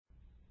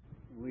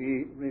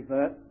we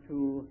revert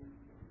to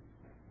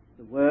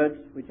the words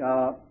which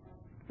are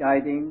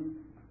guiding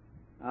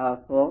our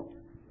thought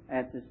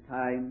at this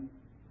time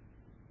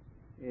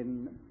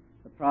in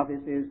the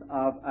prophecies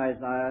of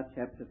Isaiah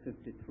chapter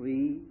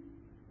 53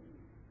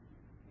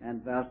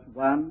 and verse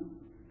 1,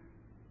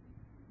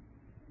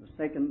 the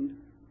second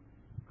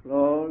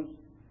clause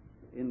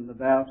in the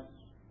verse,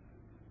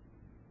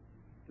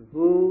 to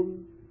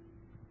whom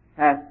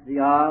hath the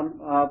arm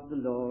of the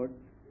Lord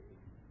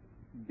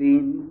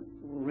been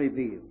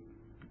revealed?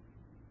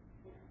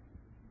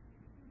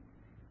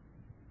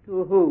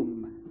 To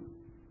whom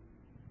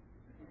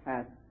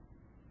hath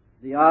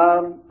the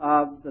arm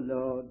of the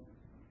Lord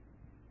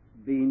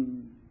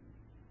been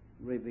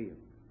revealed?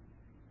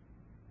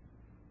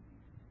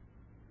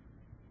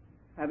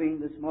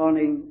 Having this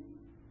morning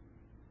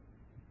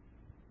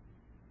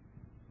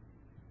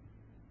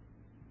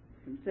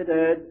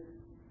considered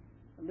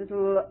a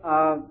little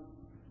of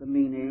the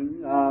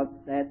meaning of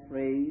that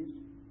phrase,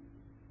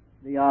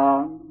 the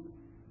arm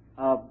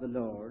of the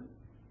Lord,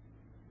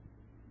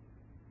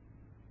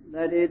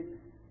 that it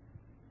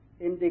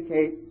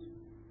indicates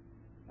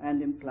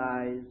and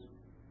implies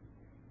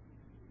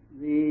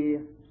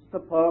the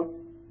support,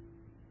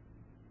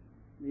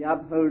 the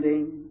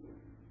upholding,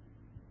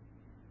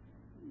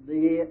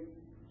 the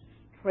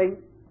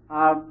strength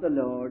of the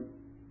Lord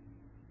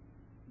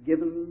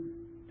given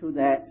to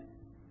that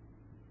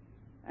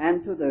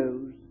and to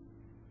those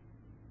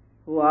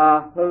who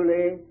are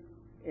wholly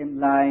in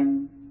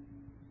line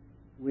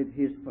with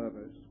His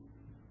purpose.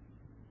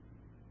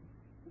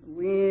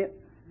 We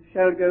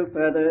shall go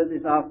further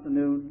this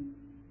afternoon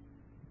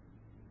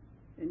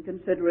in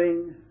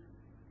considering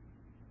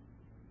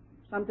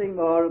something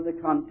more of the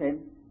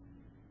content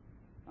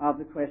of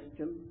the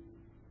question.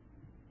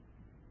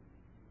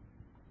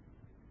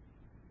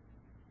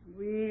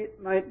 We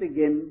might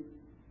begin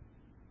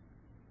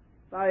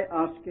by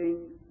asking,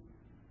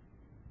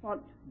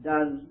 what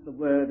does the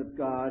Word of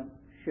God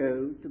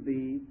show to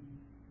be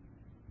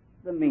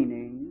the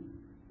meaning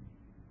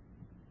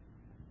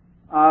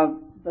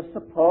of the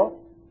support,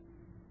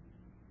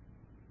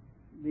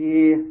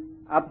 the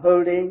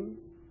upholding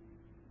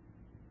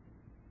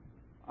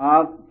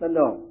of the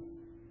Lord?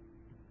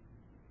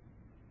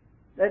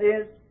 That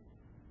is,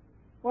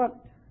 what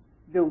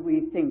do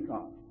we think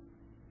of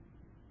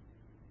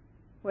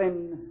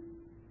when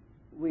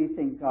we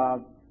think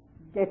of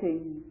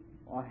getting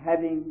or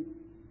having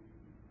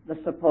the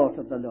support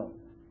of the Lord?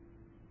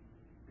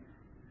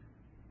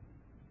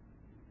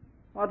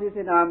 What is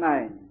in our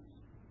minds?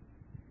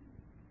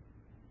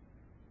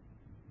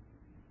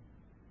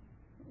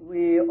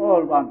 We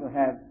all want to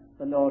have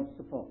the Lord's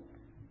support,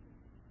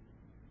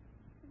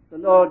 the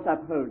Lord's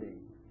upholding,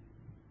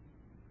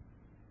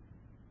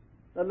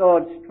 the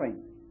Lord's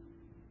strength,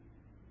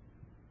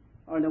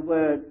 or in a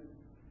word,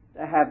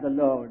 to have the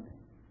Lord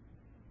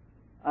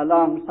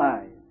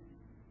alongside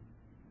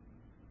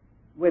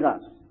with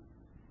us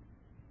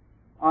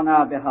on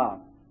our behalf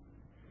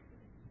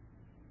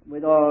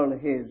with all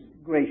His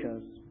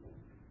gracious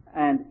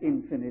and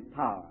infinite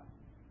power.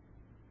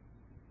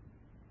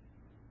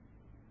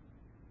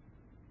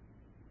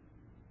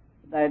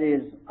 That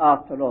is,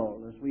 after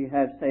all, as we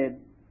have said,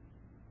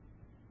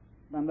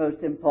 the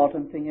most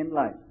important thing in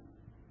life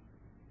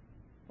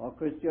for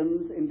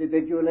Christians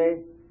individually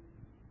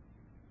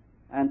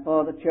and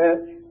for the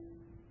church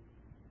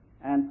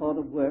and for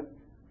the work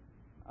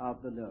of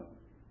the Lord.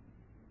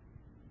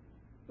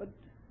 But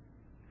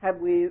have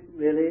we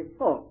really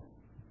thought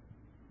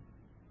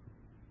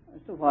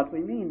as to what we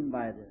mean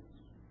by this?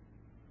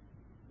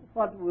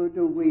 What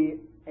do we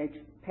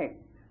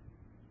expect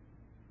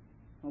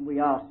when we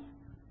ask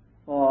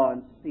for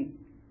and seek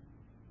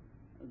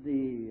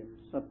the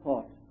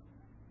support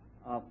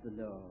of the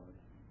Lord?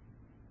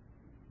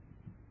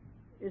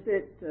 Is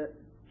it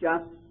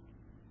just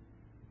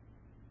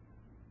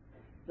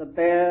the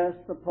bare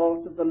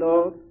support of the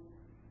Lord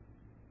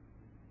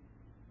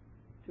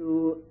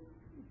to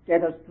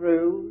get us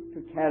through,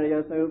 to carry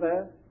us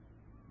over?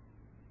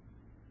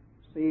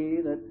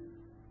 See that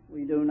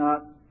we do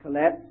not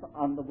collapse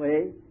on the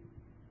way.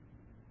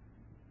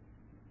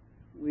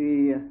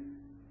 We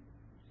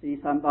see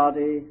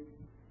somebody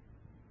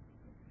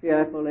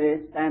fearfully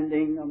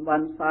standing on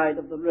one side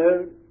of the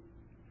road,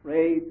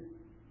 afraid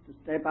to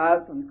step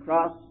out and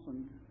cross,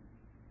 and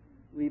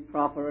we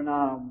proffer an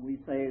arm. We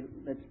say,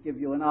 let's give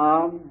you an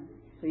arm,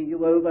 see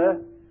you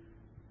over,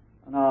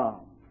 an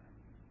arm.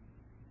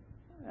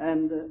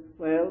 And,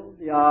 well,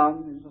 the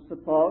arm is a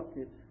support.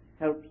 It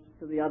helps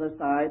to the other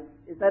side.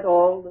 Is that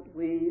all that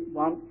we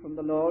want from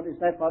the Lord? Is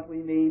that what we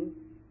mean?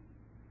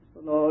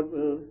 The Lord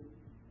will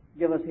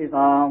give us His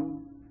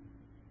arm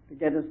to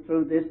get us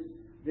through this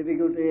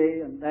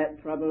difficulty and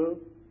that trouble,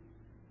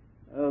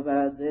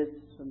 over this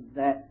and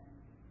that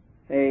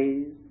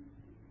phase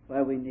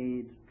where we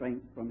need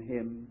strength from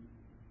Him.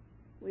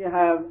 We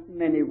have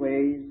many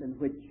ways in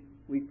which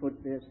we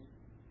put this.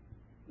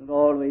 We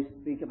always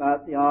speak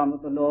about the arm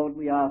of the Lord.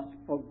 We ask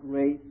for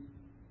grace.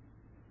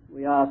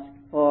 We ask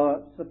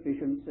for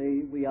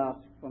sufficiency. We ask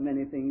for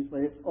many things,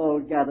 but it's all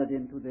gathered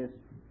into this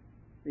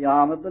the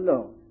arm of the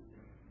Lord.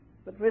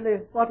 But really,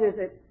 what is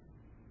it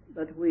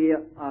that we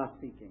are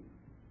seeking?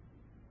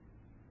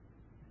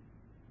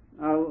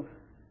 Now,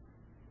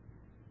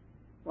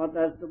 what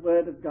does the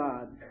Word of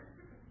God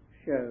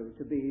show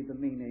to be the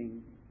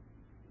meaning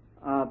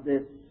of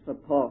this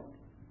support,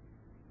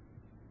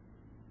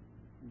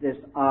 this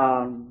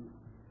arm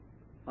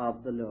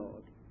of the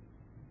Lord?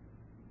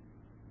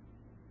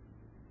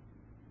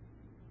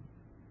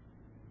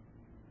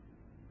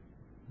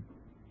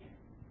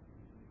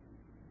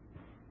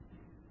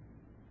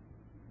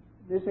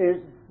 This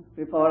is,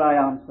 before I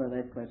answer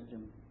that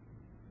question,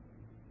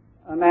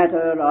 a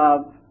matter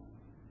of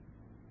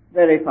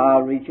very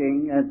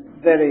far-reaching and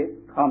very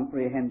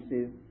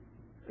comprehensive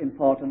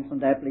importance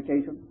and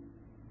application.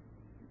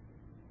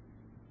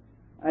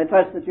 I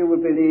trust that you will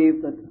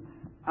believe that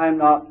I'm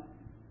not,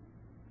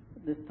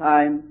 at this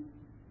time,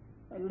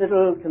 a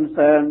little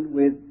concerned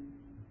with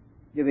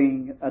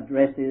giving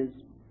addresses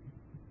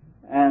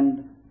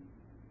and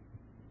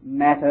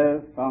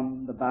matter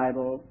from the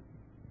Bible,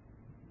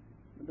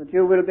 that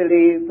you will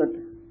believe that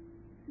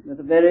there's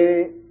a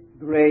very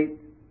great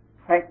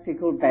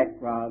practical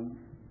background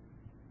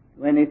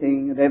to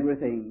anything and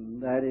everything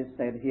that is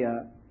said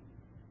here.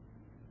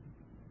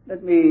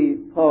 Let me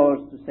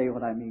pause to say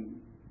what I mean.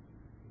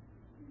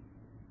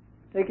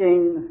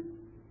 Taking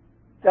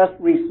just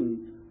recent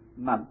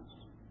months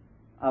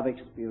of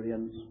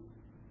experience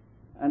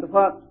and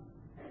what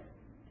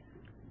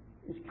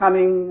is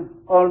coming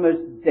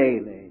almost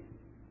daily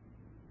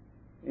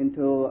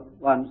into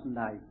one's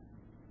life,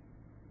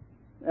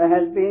 there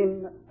has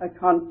been a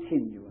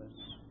continuous,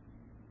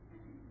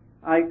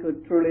 I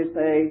could truly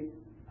say,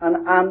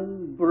 an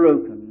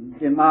unbroken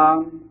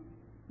demand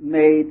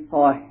made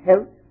for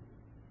help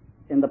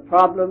in the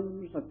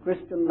problems of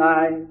Christian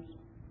lives,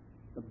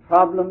 the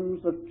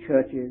problems of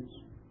churches,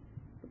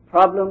 the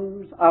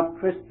problems of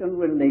Christian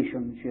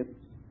relationships.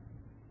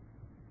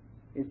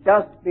 It's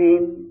just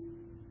been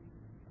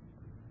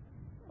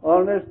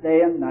almost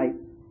day and night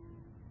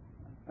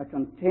a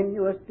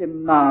continuous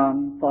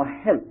demand for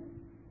help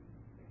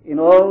in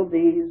all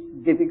these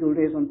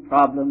difficulties and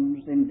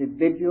problems,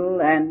 individual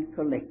and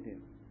collective.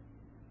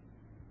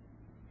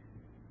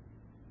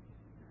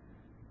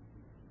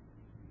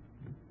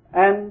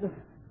 And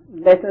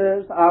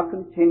letters are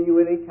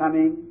continually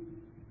coming.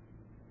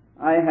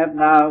 I have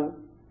now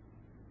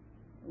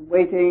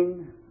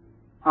waiting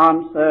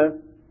answer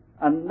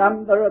a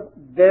number of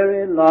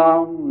very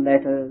long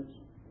letters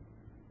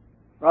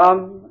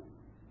from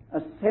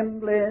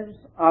assemblies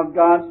of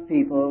God's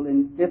people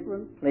in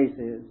different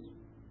places,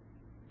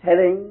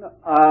 telling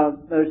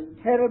of those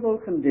terrible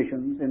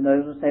conditions in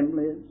those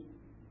assemblies,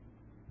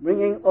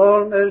 bringing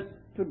almost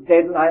to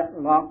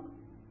deadlock,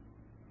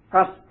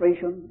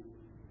 frustration,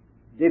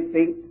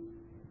 defeat,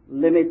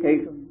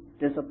 limitation,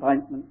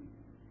 disappointment,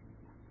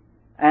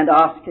 and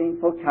asking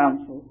for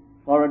counsel,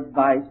 for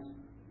advice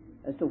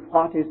as to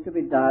what is to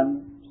be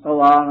done, so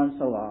on and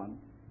so on.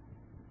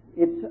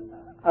 It's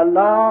a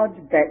large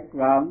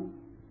background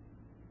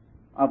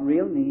of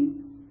real need,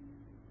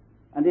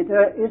 and it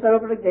is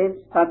over against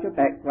such a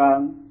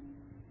background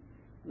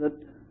that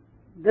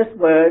this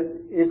word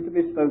is to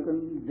be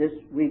spoken this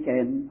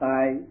weekend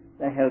by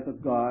the help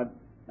of God.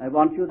 I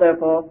want you,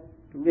 therefore,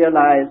 to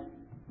realize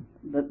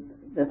that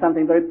there's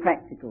something very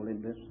practical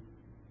in this.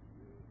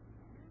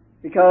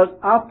 Because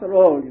after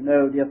all, you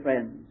know, dear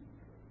friends,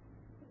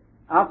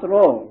 after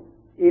all,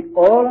 it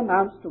all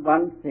amounts to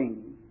one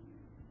thing.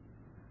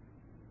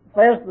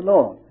 Where's the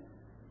Lord?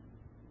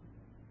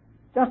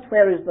 Just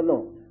where is the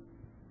Lord?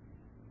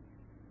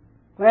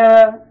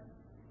 Where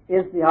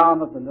is the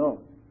arm of the Lord?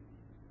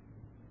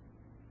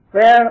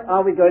 Where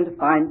are we going to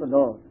find the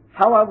Lord?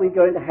 How are we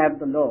going to have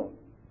the Lord?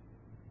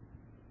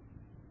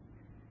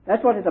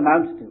 That's what it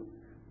amounts to.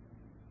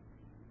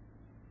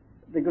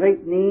 The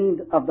great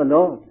need of the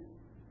Lord.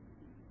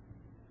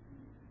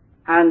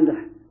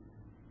 And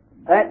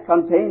that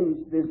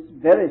contains this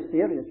very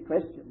serious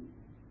question.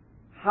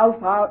 How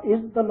far is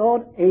the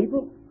Lord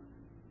able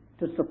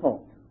to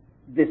support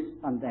this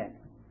and that,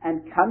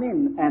 and come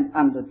in and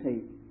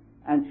undertake,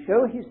 and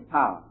show his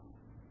power,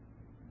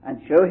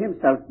 and show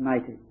himself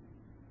mighty?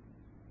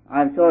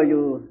 I'm sure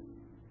you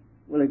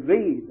will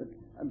agree that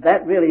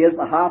that really is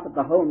the heart of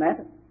the whole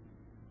matter.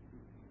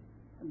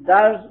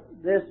 Does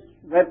this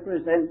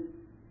represent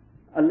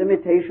a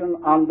limitation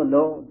on the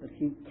Lord, that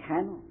he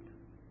cannot,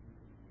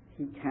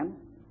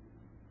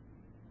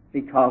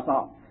 because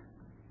of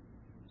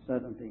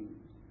certain things?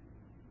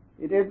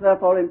 It is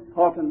therefore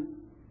important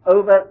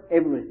over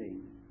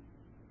everything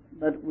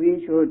that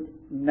we should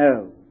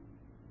know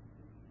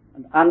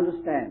and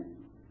understand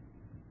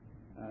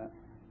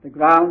the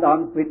ground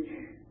on which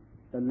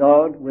the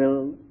Lord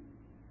will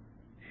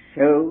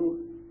show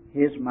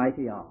his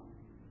mighty arm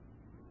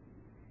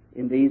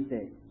in these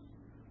days,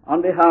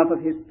 on behalf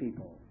of his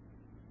people,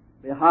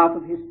 on behalf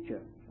of his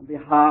church, on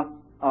behalf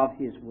of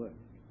his work.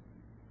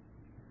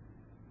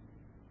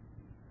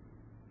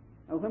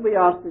 Now, when we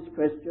ask this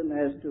question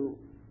as to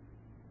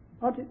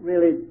what it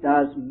really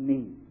does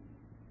mean,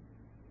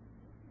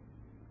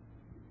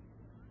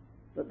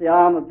 that the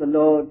arm of the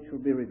Lord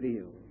should be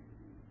revealed.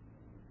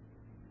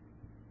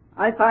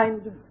 I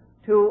find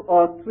 2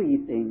 or 3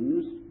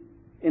 things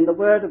in the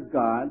Word of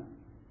God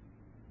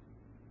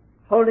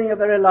holding a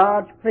very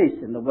large place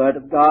in the Word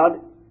of God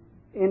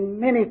in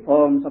many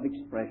forms of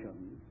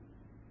expression,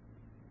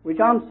 which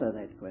answer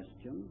that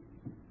question.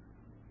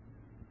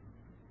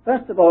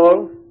 First of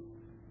all,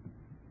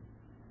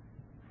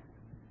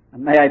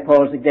 and may I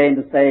pause again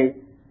to say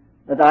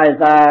that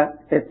Isaiah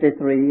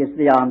 53 is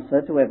the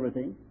answer to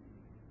everything.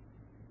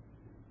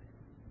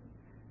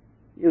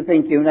 You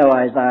think you know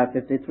Isaiah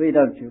 53,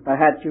 don't you?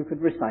 Perhaps you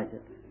could recite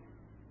it.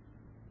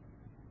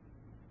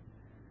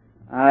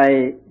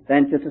 I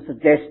venture to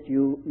suggest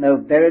you know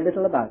very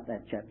little about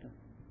that chapter.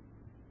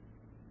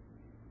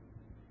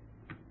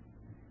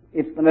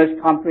 It's the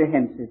most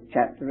comprehensive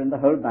chapter in the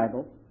whole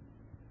Bible.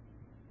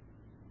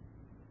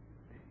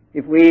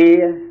 If we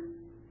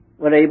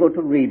were able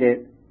to read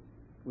it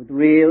with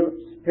real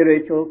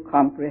spiritual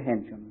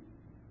comprehension,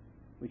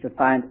 we should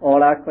find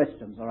all our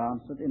questions are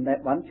answered in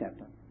that one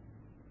chapter.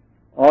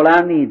 All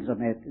our needs are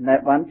met in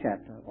that one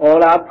chapter.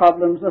 All our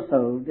problems are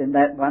solved in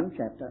that one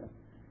chapter.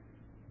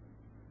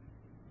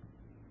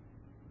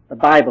 The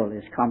Bible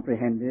is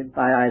comprehended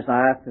by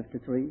Isaiah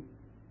 53.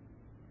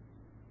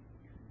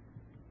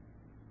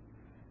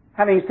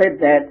 Having said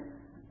that,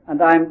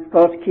 and I'm of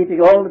course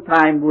keeping all the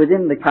time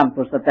within the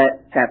compass of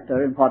that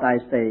chapter in what I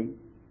say,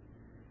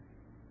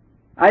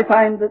 I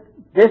find that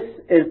this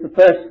is the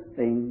first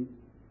thing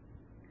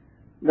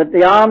that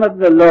the arm of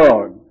the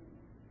Lord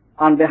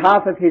on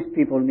behalf of His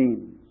people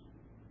means.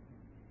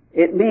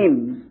 It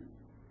means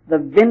the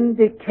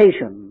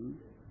vindication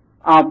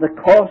of the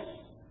course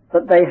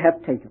that they have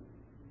taken.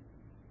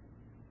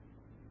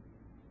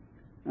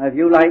 Now, if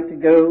you like to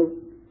go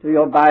to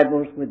your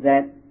Bibles with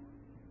that,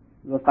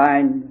 you will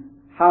find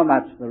how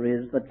much there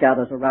is that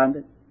gathers around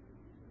it.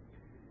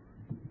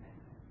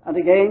 And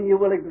again, you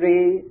will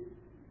agree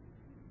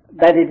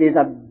that it is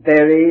a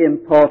very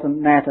important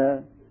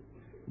matter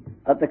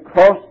that the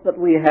course that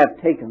we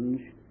have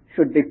taken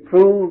should be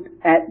proved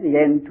at the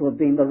end to have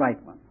been the right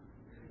one.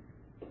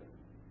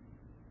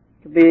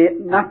 To be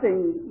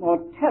nothing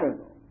more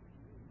terrible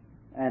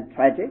and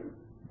tragic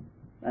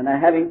than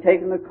having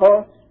taken a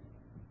course,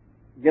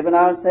 given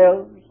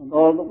ourselves and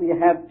all that we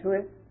have to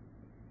it,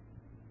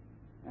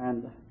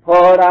 and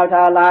poured out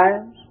our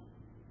lives,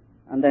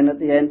 and then at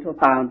the end to have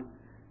found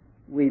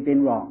we've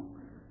been wrong.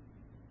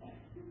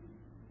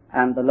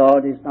 And the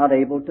Lord is not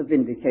able to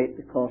vindicate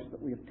the course that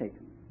we have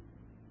taken.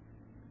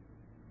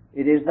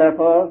 It is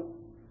therefore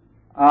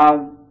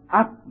of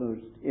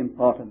utmost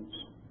importance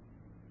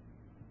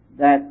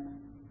that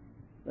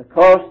the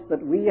course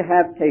that we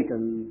have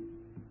taken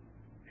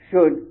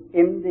should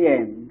in the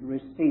end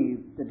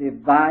receive the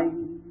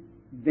divine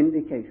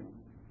vindication.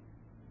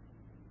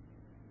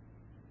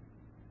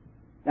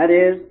 That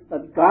is,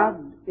 that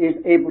God is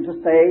able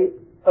to say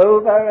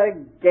over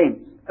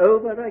against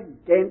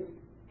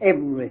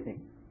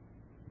everything,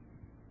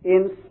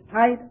 in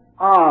spite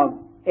of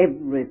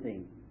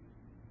everything,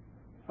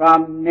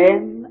 from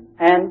men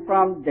and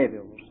from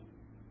devils,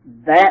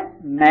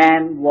 that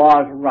man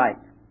was right.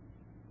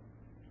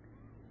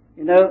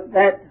 You know,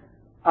 that,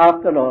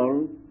 after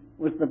all,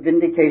 was the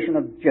vindication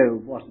of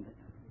Job, wasn't it?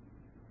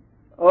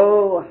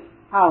 Oh,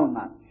 how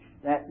much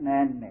that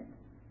man meant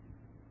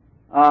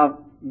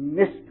of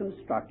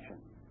misconstruction,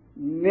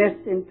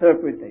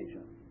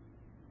 misinterpretation.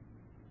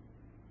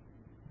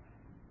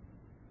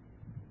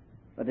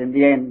 But in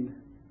the end,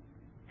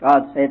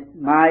 God said,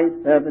 my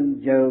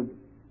servant Job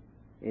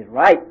is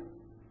right.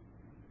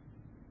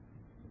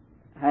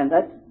 And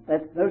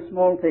that's no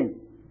small thing.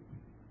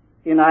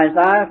 In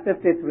Isaiah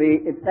 53,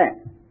 it's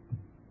that.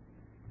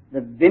 The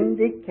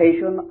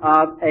vindication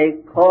of a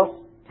course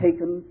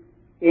taken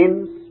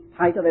in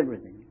spite of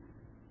everything.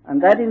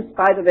 And that in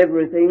spite of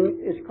everything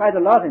is quite a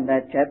lot in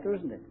that chapter,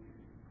 isn't it?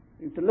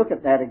 You have to look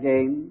at that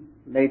again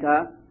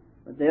later,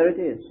 but there it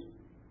is.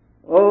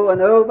 Oh,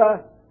 an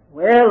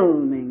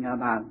overwhelming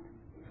amount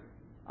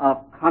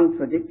of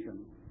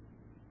contradiction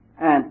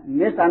and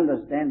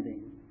misunderstanding,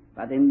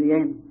 but in the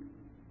end,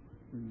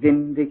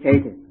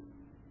 vindicated.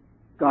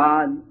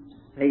 God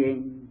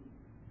saying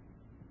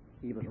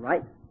He was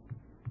right.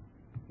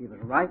 He was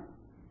right.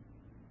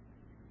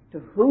 To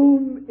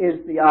whom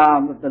is the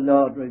arm of the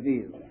Lord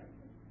revealed?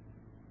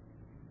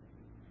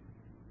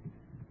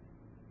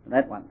 To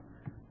that one.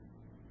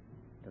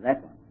 To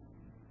that one.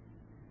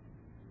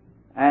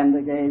 And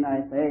again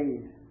I say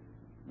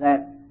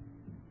that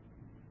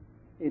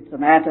it's a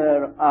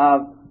matter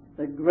of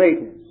the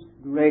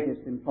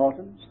greatest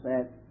importance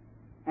that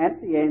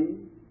at the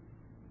end,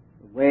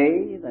 the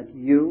way that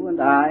you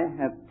and I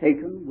have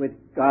taken with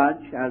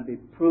God shall be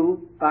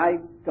proved by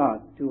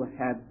God to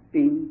have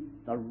been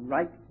the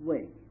right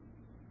way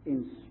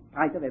in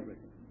spite of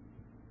everything.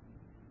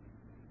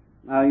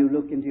 Now you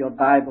look into your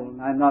Bible,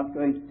 and I'm not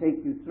going to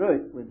take you through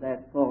it with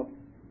that thought,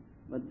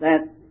 but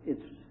that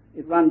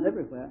it runs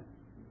everywhere.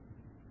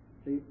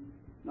 See?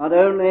 Not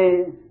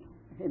only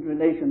in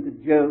relation to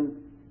Job,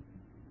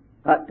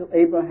 but to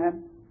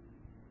Abraham,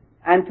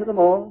 and to them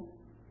all,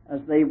 as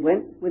they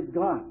went with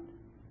God.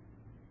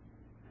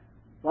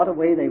 What a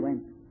way they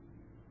went.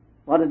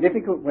 What a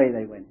difficult way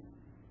they went.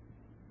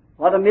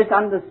 What a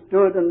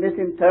misunderstood and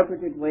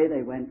misinterpreted way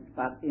they went.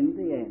 But in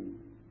the end,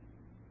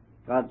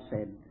 God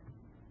said,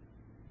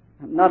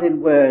 not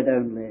in word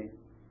only,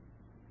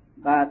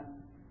 but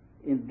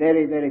in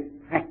very, very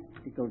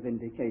practical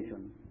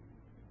vindication,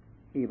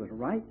 he was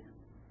right.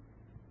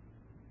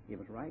 He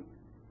was right.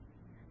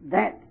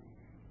 That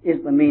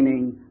is the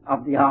meaning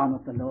of the arm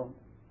of the Lord.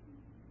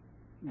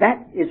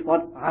 That is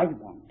what I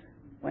want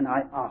when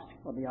I ask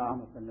for the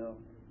arm of the Lord.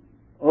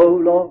 O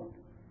Lord,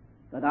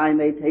 that I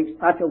may take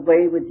such a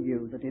way with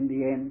you that in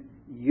the end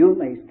you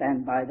may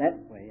stand by that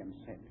way and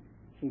say,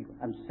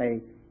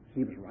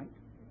 he was right.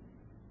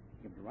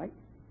 He was right.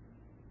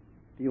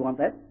 Do you want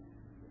that?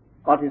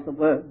 What is the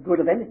good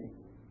of anything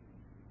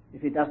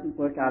if it doesn't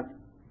work out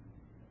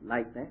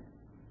like that?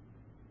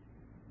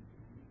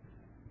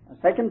 A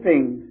second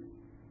thing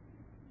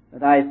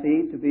that I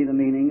see to be the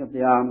meaning of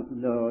the arm of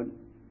the Lord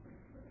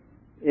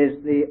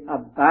is the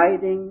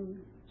abiding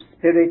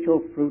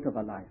spiritual fruit of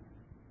a life.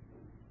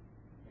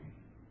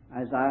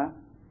 Isaiah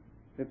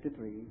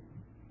 53,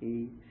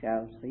 he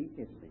shall see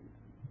his seed.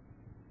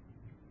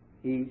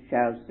 He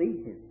shall see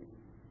his seed.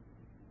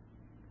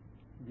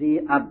 The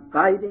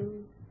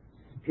abiding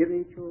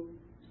spiritual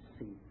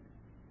seed.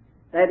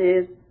 That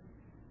is,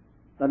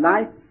 the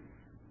life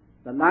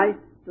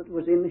that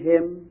was in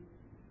him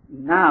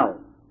now,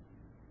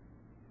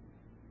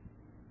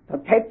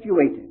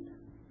 perpetuated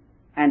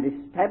and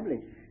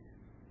established,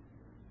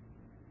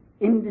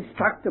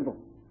 indestructible,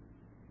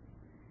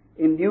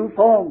 in new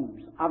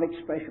forms of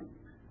expression.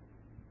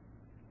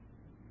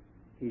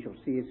 He shall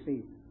see his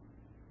seed.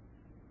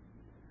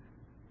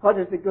 What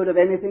is the good of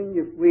anything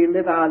if we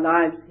live our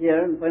lives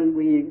here and when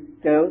we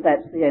go,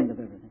 that's the end of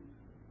everything?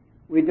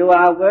 We do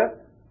our work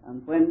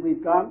and when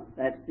we've gone,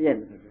 that's the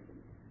end of everything.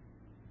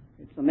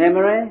 It's a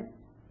memory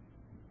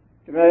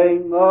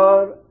growing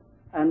more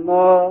and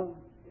more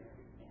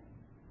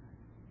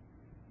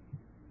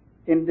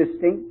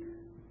indistinct,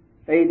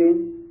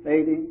 fading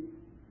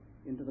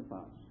into the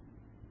past.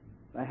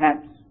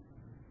 Perhaps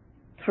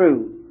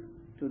true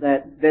to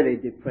that very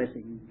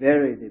depressing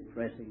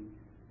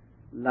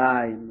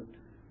line that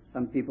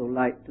some people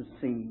like to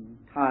sing,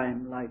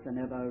 time like an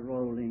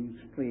ever-rolling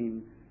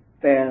stream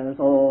bears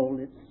all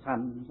its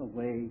sons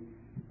away.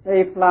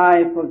 They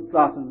fly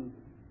forgotten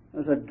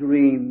as a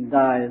dream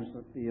dies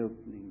at the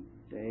opening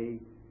day.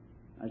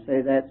 I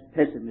say that's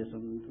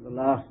pessimism to the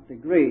last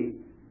degree,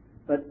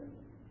 but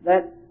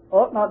that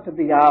ought not to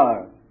be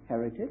our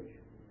heritage.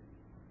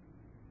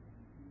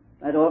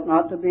 That ought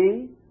not to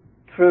be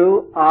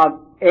true of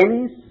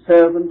any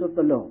servant of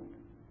the Lord.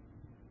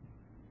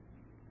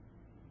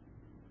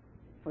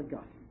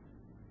 Forgotten,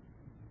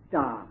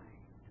 died,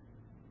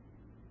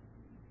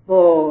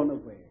 borne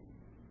away,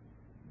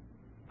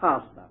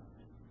 passed out,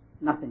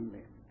 nothing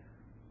left,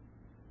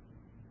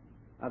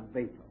 a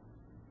vapor.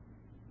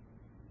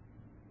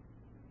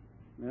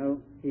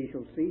 No, he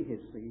shall see his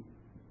seed.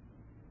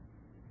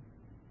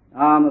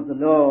 Arm of the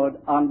Lord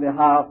on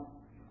behalf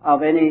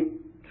of any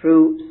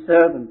true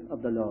servant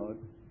of the Lord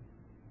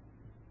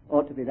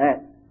ought to be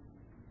that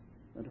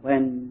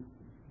when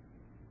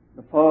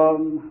the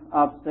form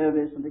of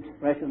service and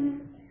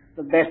expression,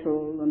 the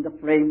vessel and the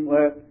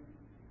framework,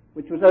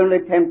 which was only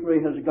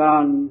temporary, has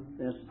gone,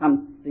 there's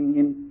something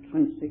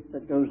intrinsic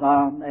that goes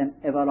on and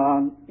ever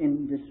on,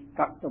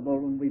 indestructible,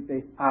 and we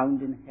be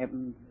found in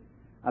heaven,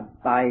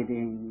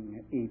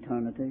 abiding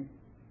eternity.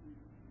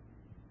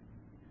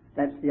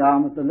 That's the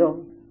arm of the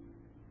Lord.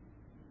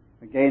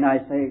 Again I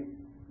say,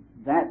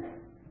 that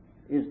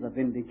is the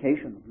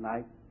vindication of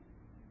life.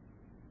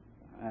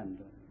 And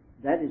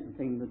that is the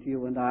thing that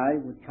you and I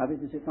would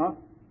covet, is it not?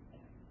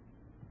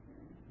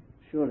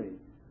 Surely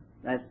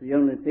that's the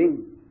only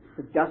thing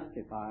to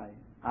justify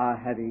our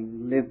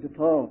having lived at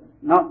all.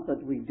 Not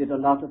that we did a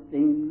lot of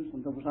things,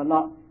 and there was a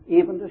lot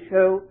even to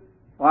show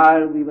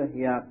while we were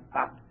here,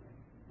 but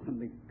when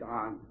we're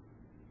gone,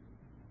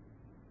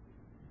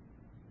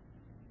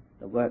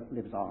 the work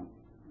lives on.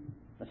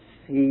 The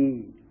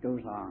seed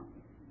goes on.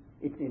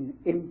 It's an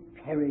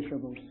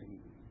imperishable seed.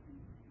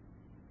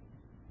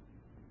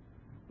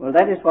 Well,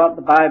 that is what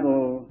the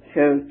Bible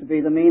shows to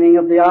be the meaning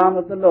of the arm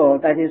of the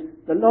Lord. That is,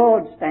 the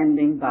Lord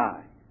standing by,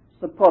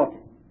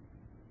 supporting,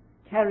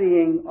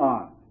 carrying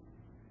on,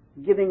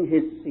 giving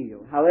his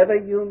seal. However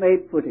you may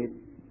put it,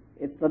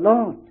 it's the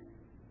Lord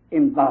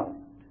involved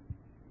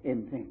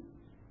in things.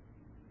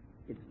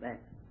 It's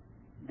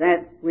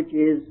that which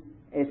is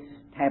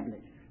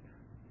established.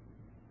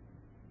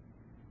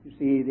 You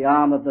see, the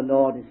arm of the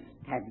Lord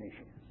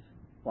establishes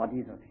what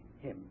is of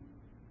him.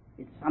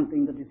 It's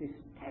something that is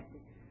established,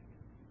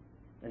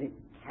 that it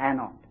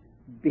cannot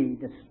be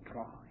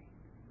destroyed.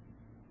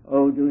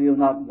 Oh, do you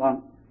not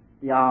want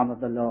the arm of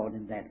the Lord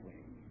in that way?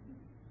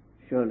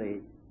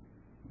 Surely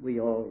we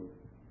all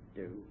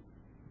do.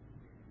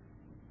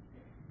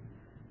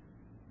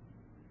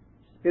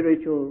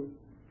 Spiritual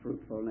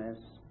fruitfulness,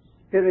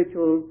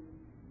 spiritual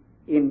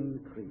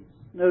increase,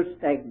 no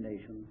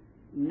stagnation,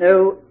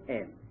 no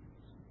end.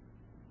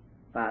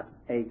 but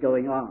a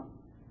going on.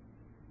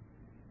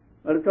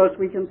 Well, of course,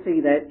 we can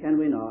see that, can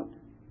we not,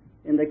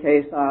 in the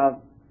case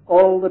of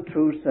all the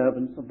true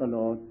servants of the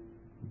Lord.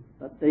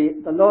 That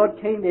the Lord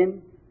came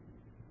in.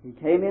 He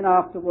came in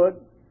afterward,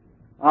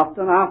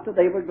 often after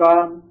they were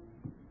gone,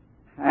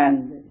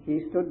 and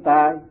he stood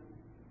by.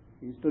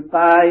 He stood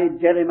by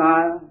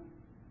Jeremiah.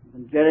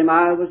 When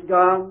Jeremiah was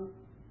gone,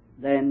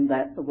 then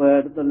that the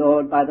word of the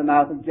Lord by the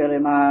mouth of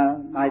Jeremiah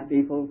might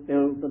be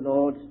fulfilled, the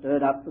Lord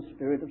stirred up the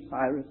spirit of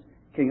Cyrus,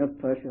 king of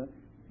Persia.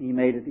 He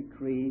made a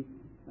decree.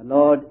 The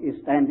Lord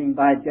is standing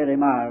by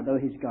Jeremiah, though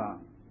he's gone.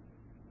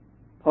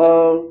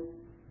 Paul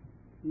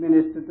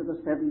ministered to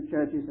the 7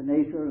 churches in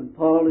Asia, and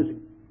Paul is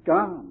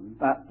gone,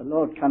 but the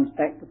Lord comes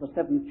back to the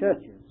 7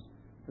 churches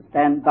to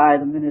stand by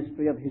the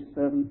ministry of his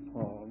servant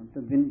Paul and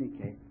to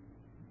vindicate.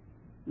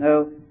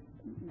 No,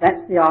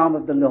 that's the arm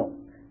of the Lord,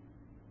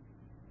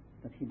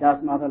 that he does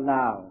not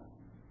allow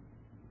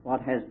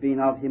what has been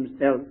of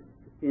himself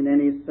in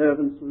any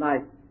servant's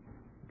life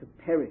to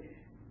perish.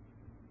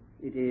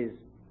 It is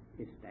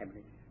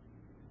established.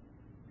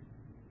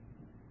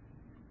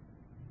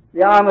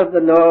 The arm of the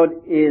Lord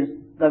is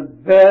the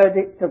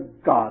verdict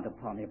of God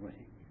upon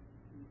everything.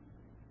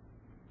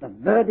 The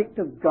verdict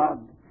of God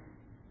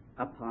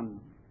upon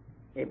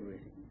everything.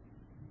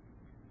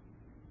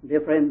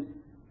 Dear friends,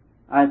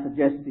 I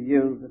suggest to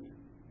you that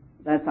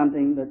that's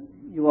something that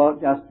you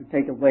ought just to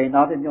take away,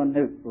 not in your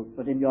notebook,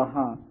 but in your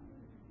heart.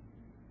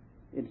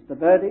 It's the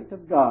verdict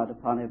of God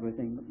upon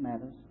everything that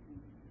matters.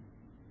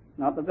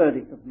 Not the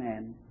verdict of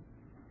man.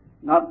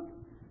 Not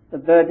the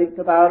verdict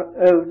of our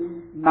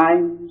own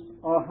minds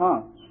or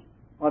hearts,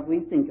 what we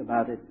think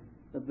about it.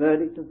 The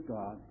verdict of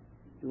God.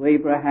 To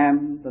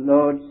Abraham, the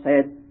Lord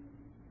said,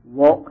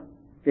 "Walk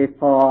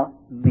before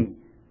me."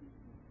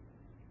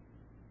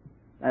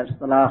 That's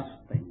the last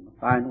thing, the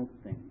final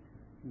thing.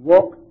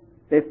 Walk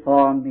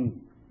before me.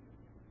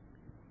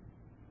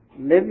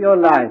 Live your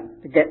life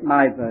to get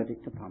my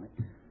verdict upon it.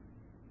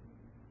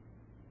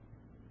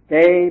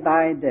 Day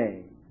by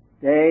day,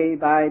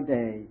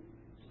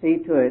 see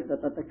to it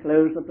that at the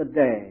close of the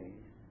day,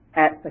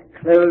 at the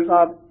close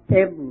of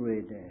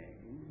every day,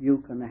 you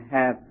can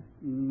have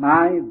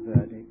my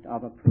verdict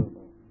of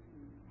approval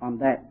on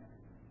that,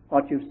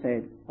 what you've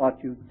said,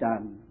 what you've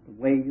done,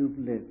 the way you've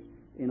lived,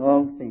 in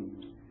all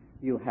things.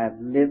 You have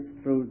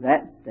lived through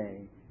that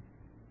day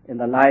in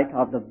the light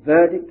of the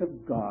verdict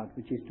of God,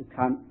 which is to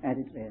come at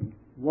its end.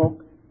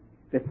 Walk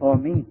before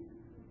me.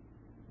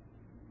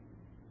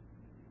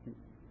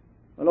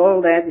 Well,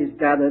 all that is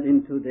gathered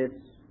into this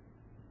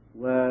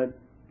word,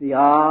 the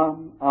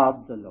arm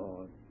of the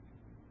Lord.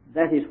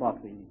 That is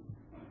what we need.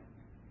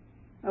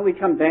 Now we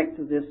come back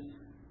to this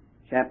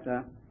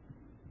chapter.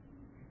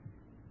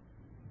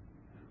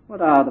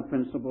 What are the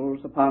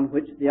principles upon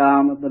which the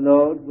arm of the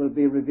Lord will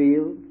be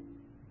revealed?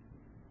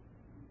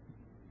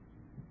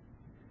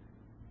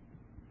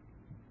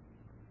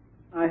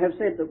 I have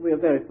said that we are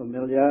very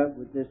familiar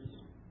with this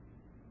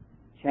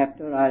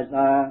chapter,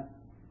 Isaiah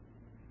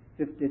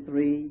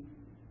 53,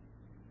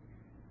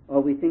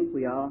 or we think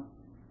we are.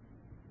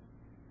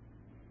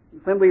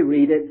 When we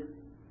read it,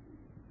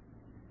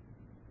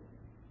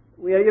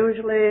 we are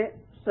usually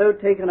so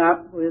taken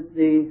up with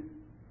the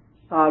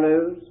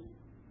sorrows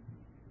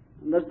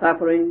and the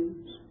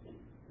sufferings,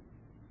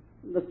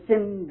 and the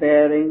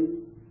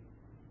sin-bearing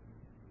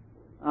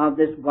of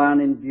this one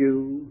in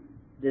view,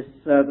 this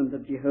servant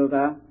of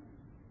Jehovah.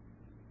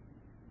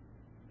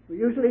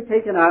 We're usually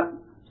taken up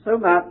so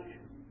much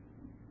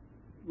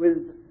with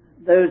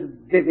those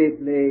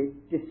vividly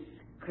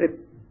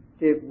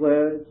descriptive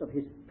words of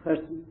his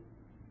person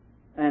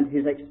and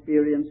his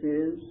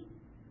experiences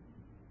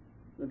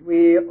that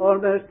we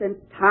almost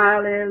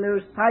entirely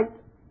lose sight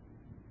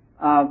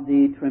of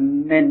the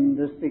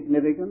tremendous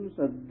significance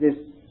of this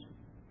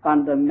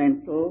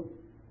fundamental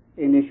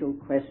initial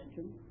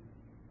question.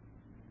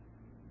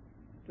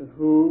 To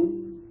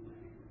whom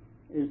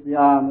is the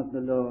arm of the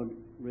Lord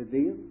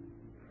revealed?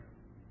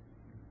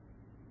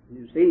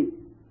 You see,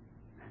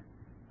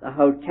 the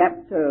whole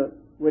chapter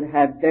would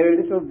have very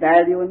little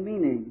value and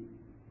meaning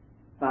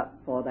but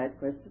for that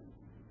question.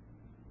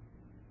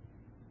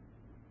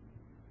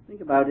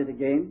 Think about it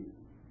again.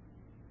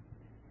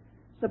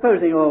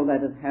 Supposing all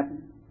that had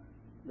happened,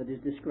 that is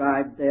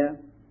described there,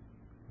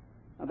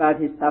 about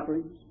his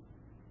sufferings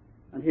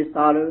and his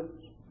sorrows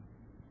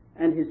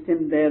and his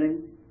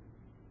sin-bearing,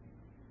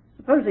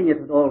 supposing it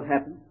had all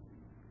happened,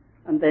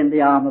 and then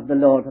the arm of the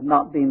Lord had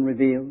not been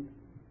revealed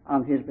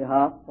on his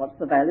behalf, what's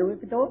the value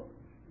of it all?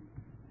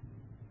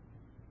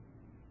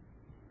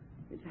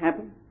 It's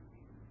happened,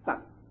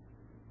 but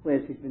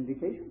where's his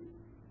vindication?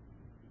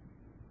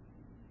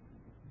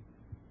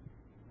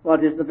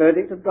 What is the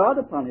verdict of God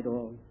upon it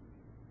all?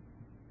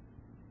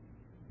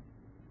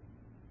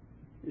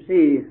 You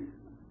see,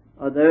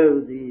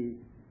 although the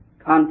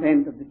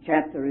content of the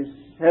chapter is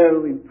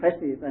so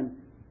impressive and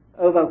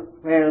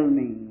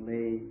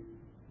overwhelmingly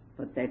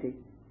pathetic,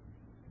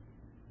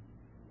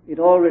 it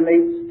all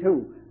relates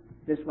to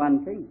this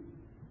one thing.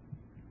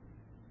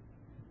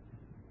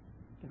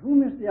 To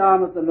whom is the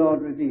arm of the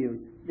Lord revealed?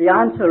 the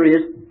answer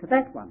is to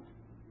that one.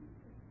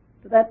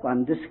 To that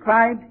one,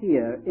 described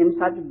here in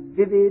such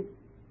vivid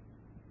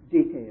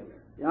detail.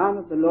 The arm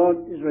of the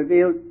Lord is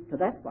revealed to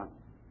that one.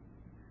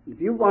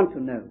 If you want to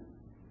know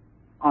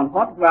on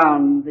what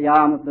ground the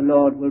arm of the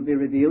Lord will be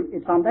revealed,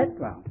 it's on that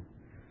ground.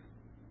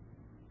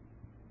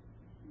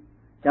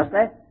 Just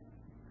that.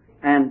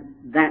 And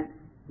that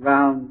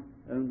ground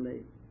only.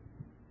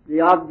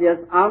 The obvious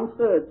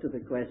answer to the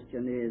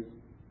question is,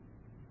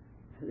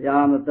 the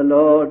arm of the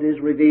Lord is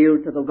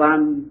revealed to the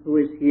one who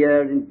is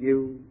here in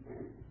view,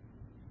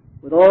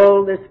 with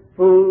all this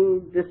full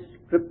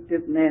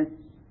descriptiveness,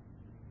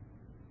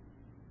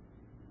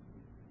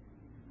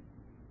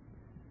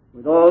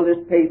 with all this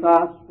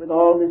pathos, with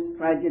all this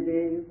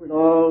tragedy, with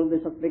all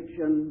this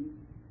affliction,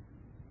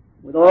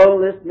 with all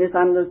this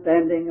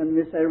misunderstanding and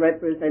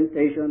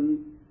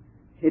misrepresentation.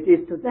 It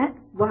is to that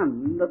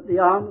one that the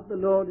arm of the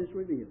Lord is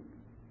revealed.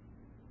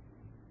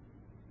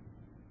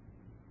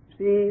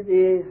 See,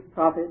 the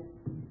prophet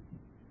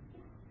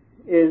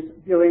is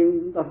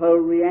viewing the whole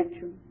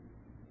reaction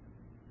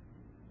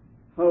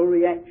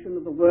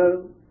of the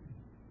world,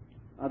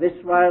 of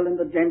Israel and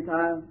the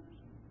Gentiles,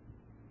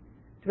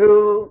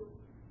 to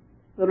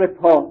the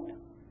report,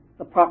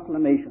 the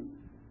proclamation.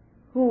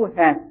 Who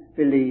hath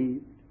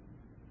believed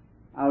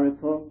our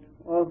report?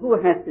 Or who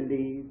hath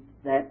believed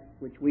that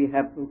which we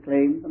have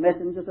proclaimed? The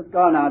messengers have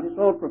gone out. It's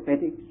all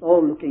prophetic. It's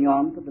all looking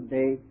on to the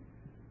day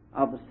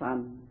of the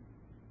Son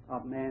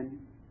of Man.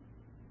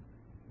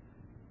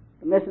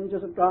 The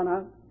messengers have gone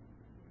out.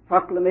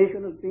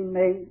 Proclamation has been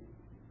made.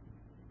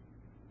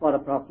 What a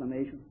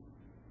proclamation.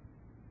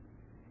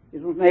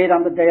 It was made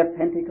on the day of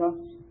Pentecost.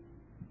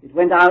 It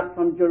went out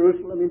from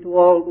Jerusalem into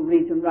all the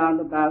region round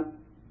about.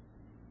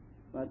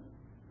 But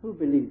who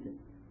believed it?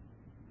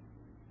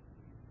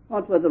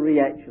 What were the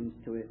reactions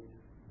to it?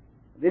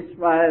 Of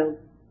Israel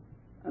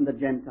and the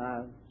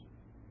Gentiles.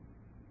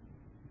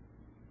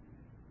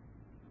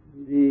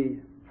 The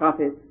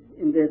prophet,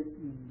 in this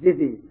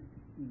vivid,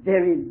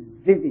 very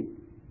vivid,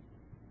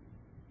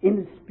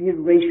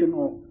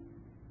 inspirational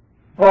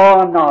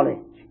foreknowledge,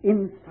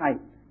 insight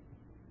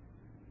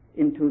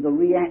into the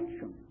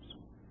reactions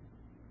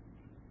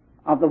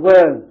of the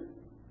world,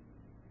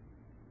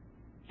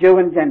 Jew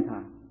and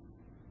Gentile,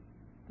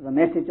 to the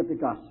message of the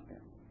gospel.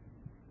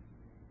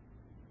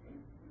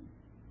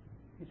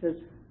 He says,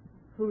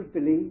 who's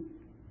believed?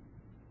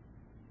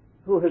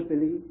 Who has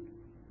believed?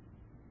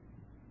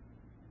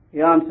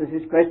 He answers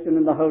his question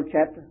in the whole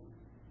chapter.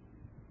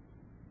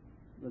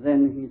 But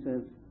then he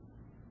says,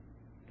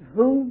 to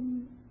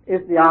whom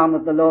is the arm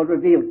of the Lord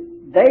revealed?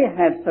 They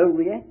have so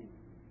reacted.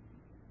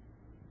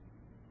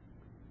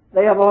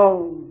 They have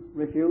all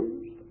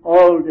refused,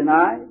 all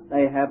denied.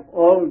 They have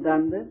all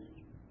done this.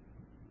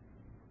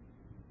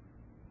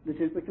 This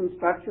is the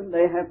construction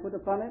they have put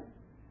upon it.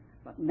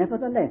 But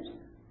nevertheless,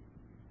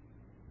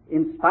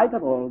 in spite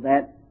of all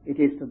that, it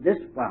is to this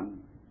one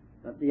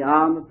that the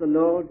arm of the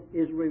Lord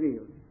is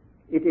revealed.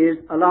 It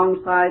is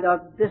alongside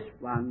of this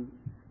one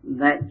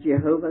that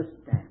Jehovah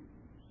stands.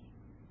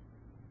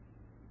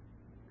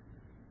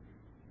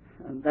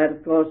 And that,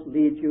 of course,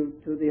 leads you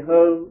to the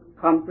whole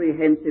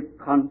comprehensive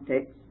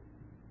context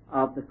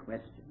of the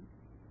question.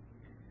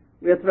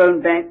 We are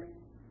thrown back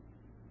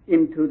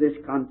into this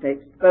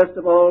context, first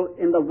of all,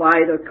 in the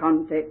wider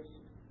context,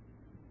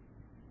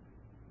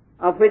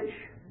 of which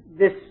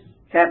this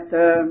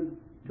chapter,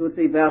 2 or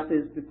 3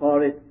 verses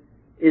before it,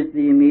 is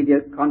the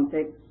immediate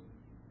context.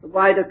 The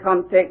wider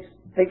context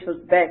takes us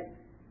back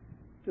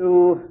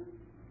to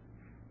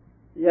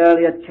the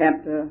earlier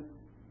chapter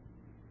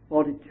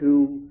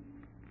 42.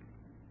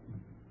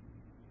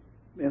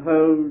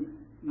 Behold,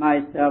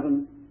 my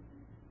servant,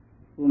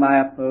 whom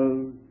I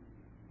uphold,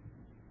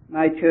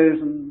 my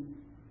chosen,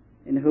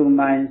 in whom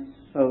my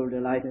soul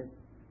delighted.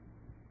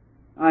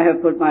 I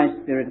have put my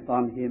spirit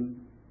upon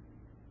him.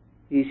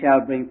 He shall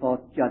bring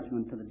forth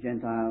judgment to the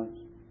Gentiles,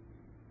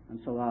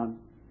 and so on.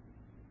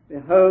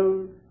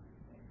 Behold,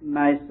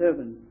 my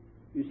servant.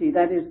 You see,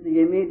 that is the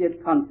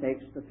immediate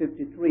context of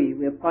 53.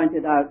 We have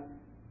pointed out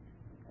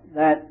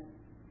that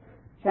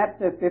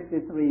chapter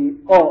 53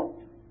 ought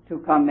to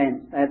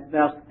commence at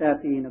verse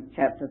 13 of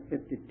chapter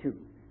 52.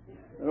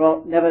 There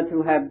ought never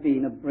to have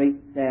been a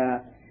break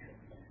there.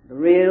 The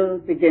real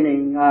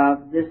beginning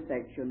of this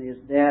section is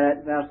there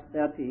at verse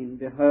 13.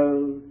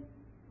 Behold,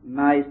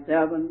 my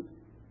servant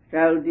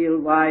shall deal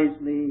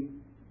wisely.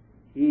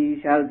 He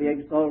shall be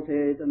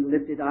exalted and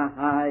lifted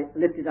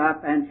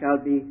up and shall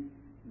be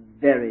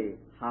very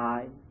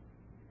high.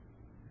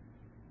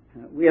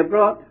 We are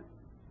brought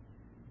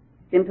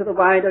into the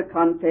wider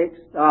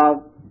context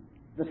of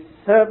the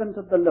servant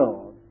of the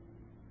Lord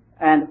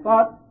and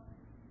what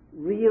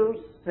real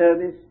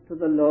service to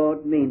the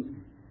Lord means.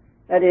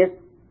 That is,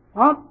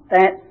 what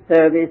that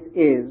service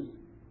is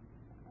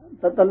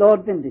that the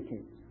Lord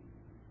vindicates.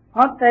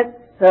 What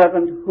that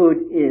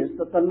servanthood is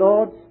that the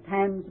Lord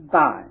stands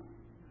by,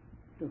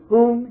 to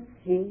whom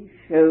he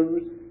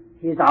shows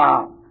his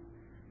arm.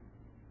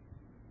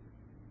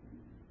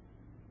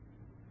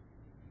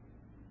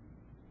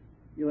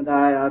 You and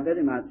I are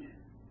very much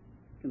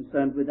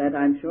concerned with that,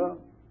 I'm sure.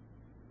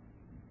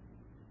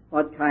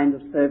 What kind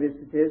of service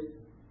it is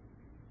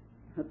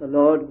that the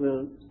Lord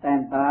will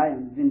stand by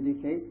and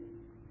vindicate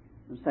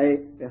and say,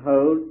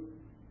 behold,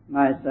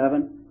 my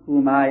servant,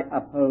 whom I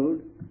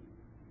uphold.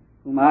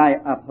 Whom I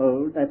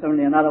uphold. That's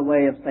only another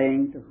way of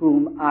saying to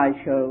whom I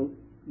show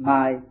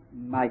my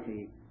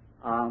mighty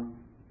arm.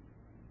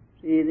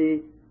 See,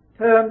 the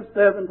term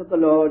servant of the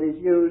Lord is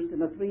used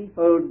in a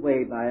threefold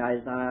way by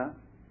Isaiah.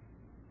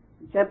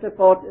 In chapter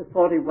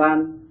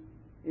 41,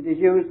 it is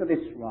used of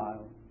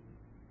Israel.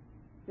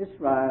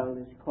 Israel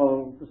is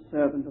called the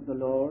servant of the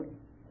Lord,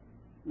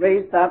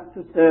 raised up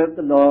to serve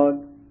the Lord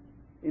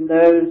in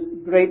those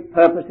great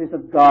purposes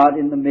of God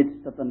in the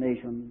midst of the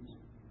nations.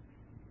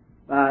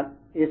 But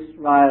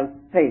Israel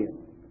failed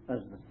as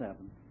the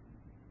servant,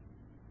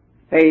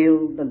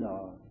 failed the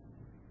Lord,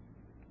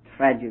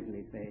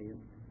 tragically failed.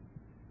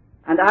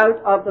 And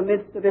out of the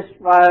midst of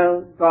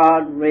Israel,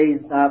 God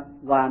raised up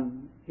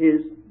one,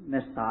 his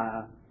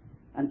Messiah,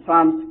 and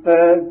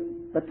transferred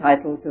the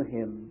title to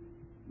him,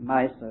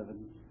 my servant,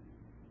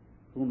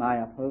 whom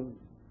I uphold.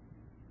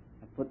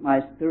 I put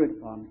my spirit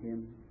upon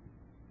him.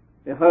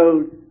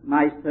 Behold,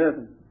 my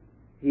servant,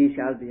 he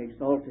shall be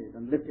exalted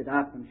and lifted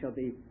up and shall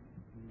be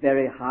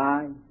very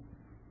high.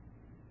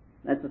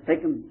 That's the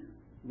second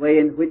way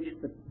in which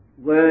the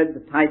word,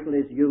 the title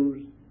is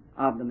used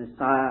of the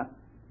Messiah.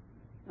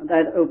 And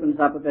that opens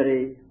up a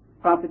very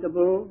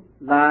profitable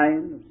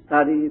line of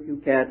study if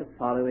you care to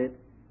follow it.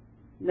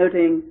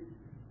 Noting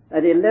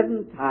that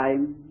 11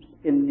 times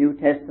in the New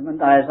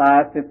Testament,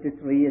 Isaiah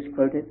 53 is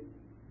quoted.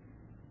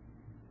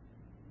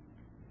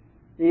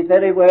 These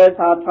very words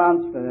are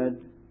transferred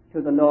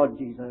to the Lord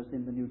Jesus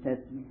in the New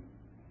Testament.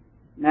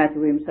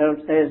 Matthew himself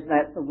says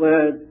that the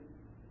word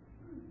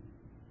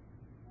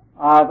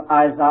of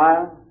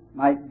Isaiah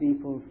might be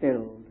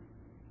fulfilled.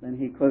 Then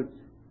he quotes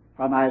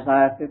from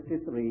Isaiah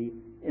 53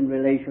 in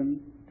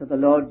relation to the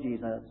Lord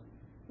Jesus.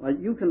 Well,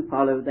 you can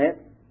follow that.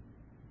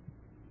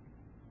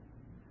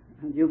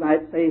 And you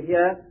might say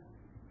here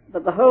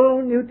that the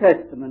whole New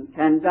Testament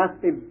can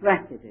just be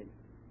bracketed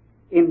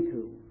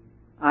into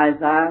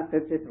Isaiah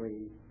 53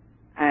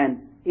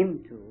 and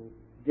into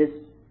this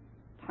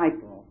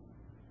title,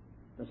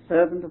 the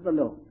servant of the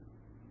Lord,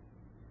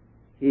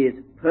 his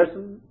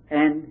person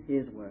and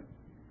his work.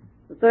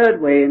 The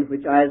third way in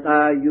which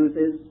Isaiah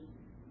uses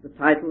the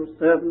title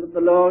servant of the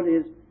Lord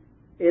is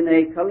in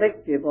a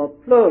collective or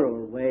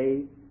plural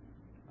way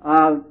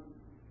of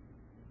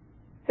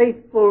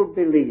faithful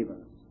believers.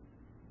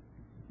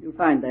 You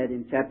find that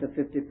in chapter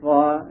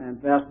 54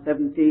 and verse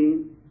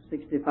 17,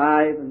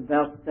 65 and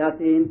verse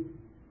 13.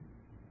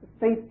 The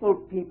faithful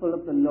people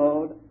of the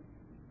Lord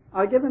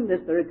are given this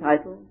very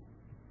title,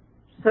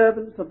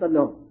 servants of the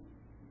Lord.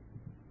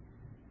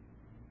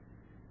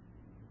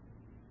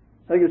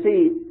 So you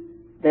see,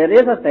 there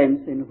is a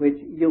sense in which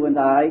you and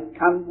I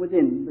come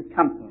within the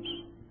compass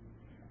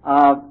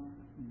of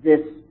this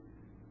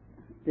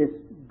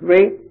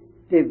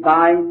great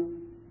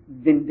divine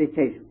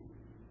vindication.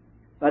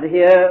 But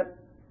here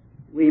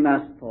we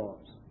must pause.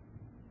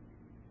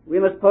 We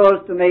must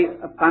pause to make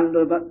a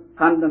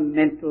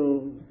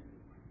fundamental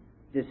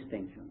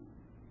distinction.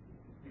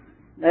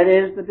 That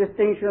is the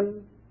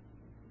distinction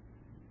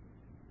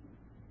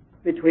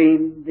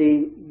between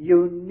the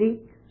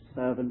unique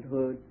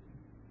servanthood,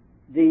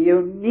 the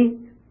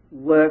unique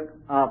work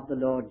of the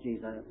Lord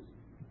Jesus,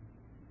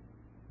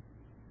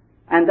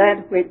 and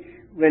that which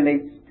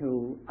relates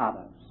to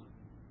others.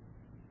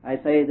 I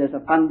say there's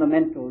a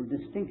fundamental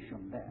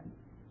distinction there,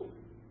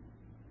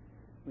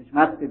 which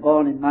must be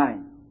borne in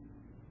mind.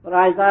 But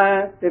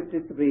Isaiah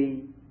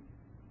 53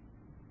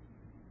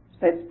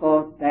 sets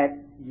forth that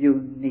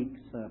unique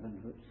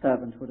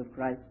servanthood of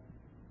Christ,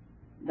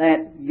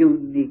 that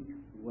unique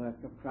work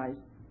of Christ,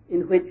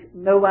 in which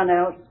no one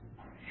else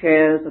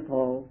shares at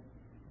all.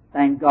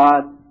 Thank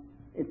God,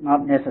 it's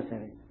not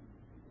necessary.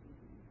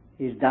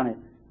 He's done it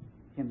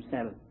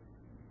himself,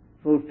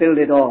 fulfilled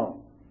it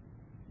all,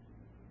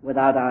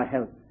 without our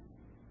help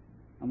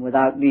and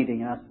without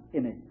leading us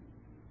in it.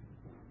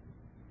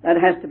 That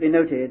has to be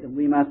noted, and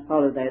we must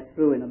follow that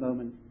through in a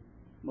moment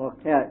more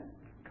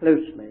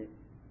closely.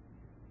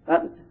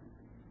 But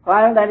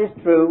while that is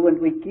true, and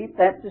we keep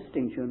that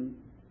distinction,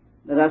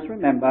 let us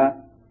remember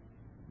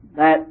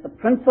that the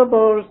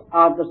principles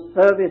of the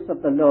service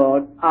of the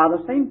Lord are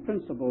the same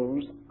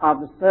principles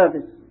of the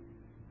service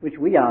which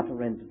we are to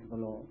render to the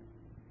Lord.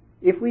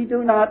 If we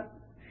do not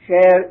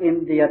share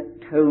in the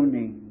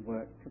atoning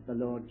work of the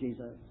Lord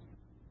Jesus,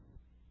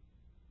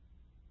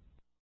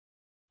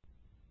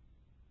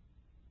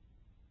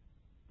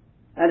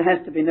 that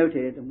has to be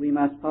noted, and we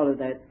must follow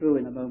that through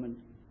in a moment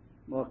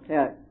more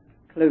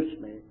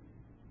closely.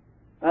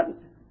 But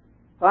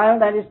while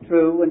that is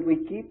true, and we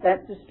keep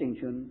that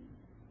distinction,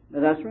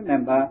 let us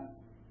remember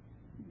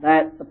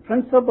that the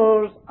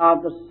principles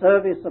of the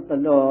service of the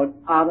Lord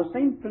are the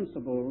same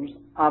principles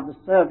of the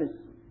service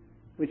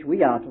which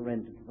we are to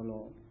render to the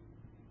Lord.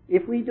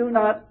 If we do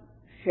not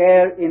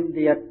share in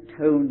the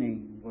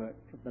atoning work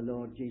of the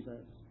Lord Jesus,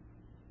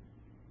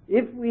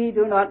 if we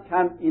do not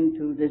come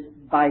into this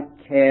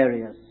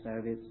vicarious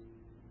service.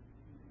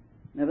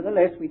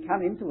 Nevertheless, we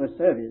come into a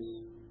service,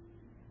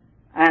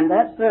 and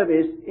that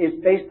service is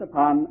based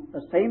upon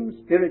the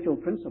same spiritual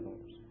principles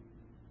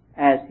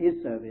as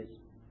his service.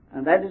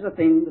 And that is a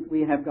thing that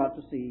we have got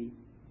to see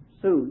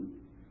soon,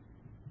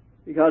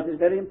 because it's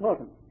very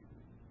important.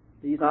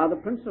 These are the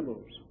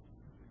principles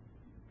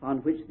on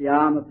which the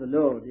arm of the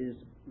Lord is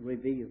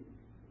revealed.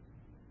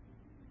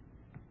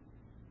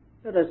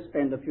 Let us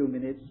spend a few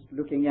minutes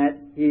looking at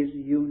his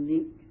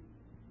unique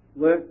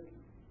work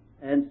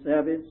and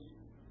service.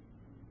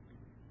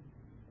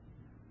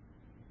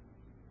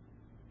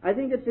 I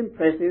think it's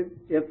impressive,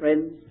 dear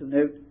friends, to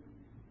note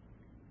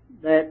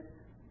that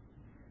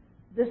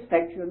this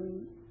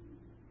section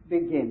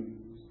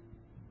begins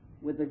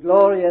with the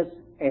glorious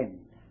end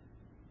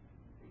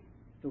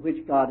to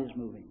which God is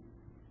moving.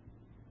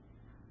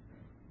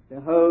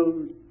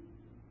 Behold,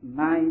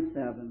 my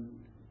servant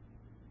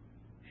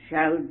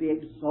shall be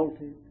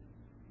exalted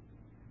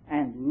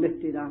and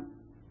lifted up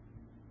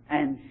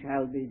and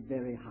shall be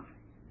very high.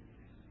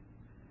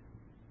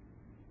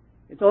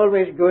 It's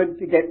always good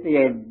to get the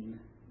end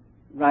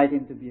right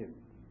into view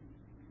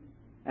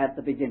at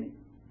the beginning.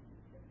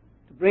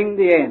 To bring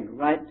the end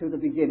right to the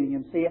beginning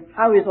and see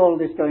how is all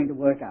this going to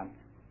work out.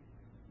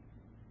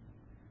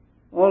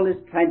 All this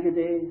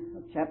tragedy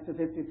of chapter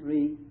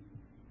 53,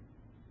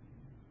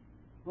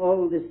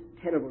 all this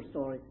terrible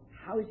story,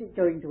 how is it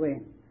going to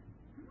end?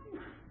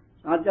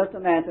 It's not just a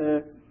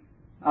matter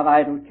of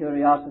idle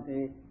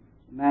curiosity, it's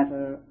a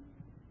matter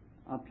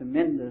of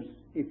tremendous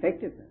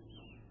effectiveness.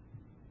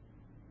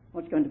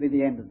 What's going to be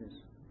the end of this?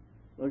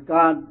 Well,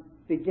 God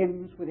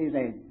begins with his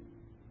end.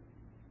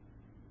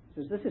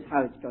 He says, this is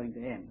how it's going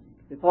to end.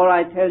 Before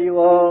I tell you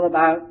all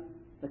about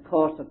the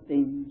course of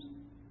things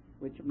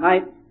which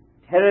might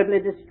terribly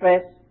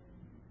distress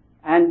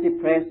and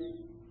depress,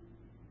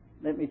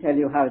 let me tell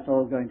you how it's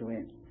all going to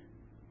end.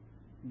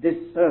 This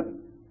servant,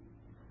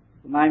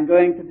 whom I'm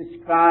going to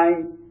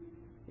describe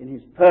in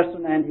his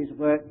person and his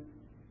work,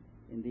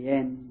 in the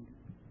end,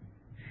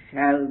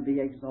 shall be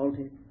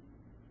exalted,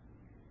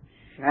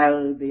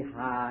 shall be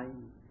high,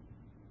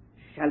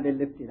 shall be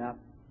lifted up.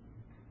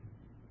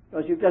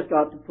 Because you've just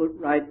got to put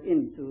right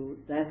into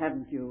that,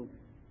 haven't you?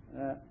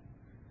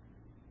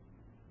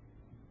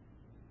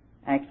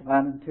 Acts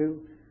 1 and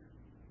 2,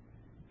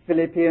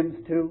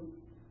 Philippians 2.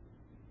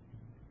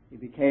 He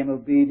became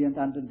obedient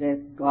unto death.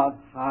 God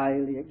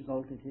highly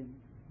exalted him,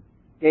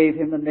 gave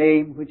him the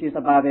name which is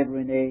above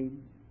every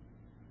name.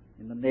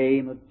 In the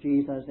name of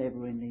Jesus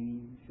every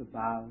knee should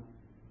bow.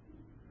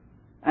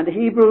 And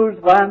Hebrews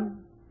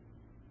 1,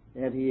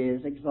 there he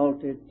is,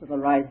 exalted to the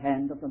right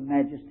hand of the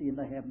majesty in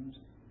the heavens.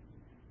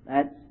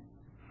 That's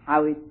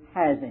how it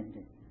has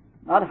ended.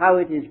 Not how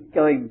it is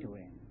going to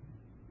end.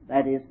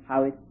 That is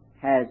how it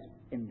has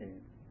ended.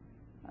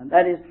 And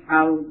that is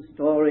how the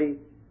story,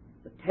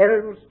 the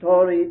terrible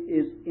story,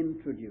 is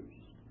introduced.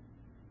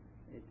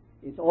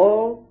 It's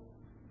all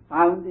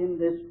found in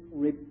this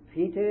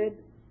repeated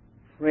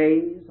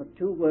phrase of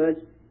two words,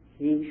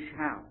 he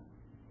shall.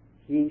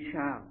 He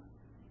shall.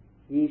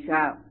 He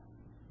shall.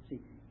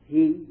 See,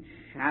 he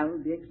shall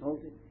be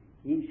exalted.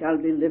 He shall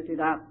be lifted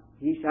up.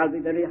 He shall be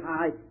very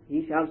high.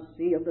 He shall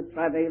see of the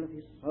travail of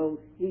his soul.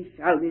 He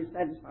shall be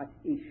satisfied.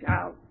 He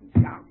shall.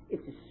 He shall.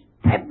 It's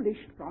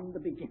established from the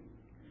beginning.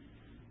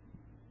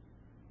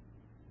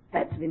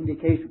 That's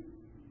vindication.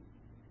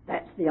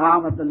 That's the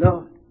arm of the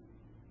Lord.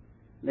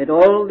 Let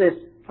all this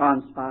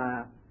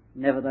transpire.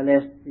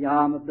 Nevertheless, the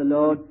arm of the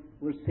Lord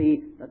will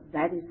see that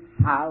that is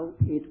how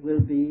it will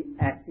be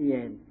at the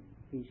end.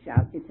 He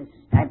shall. It's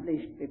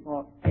established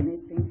before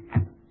anything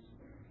happens.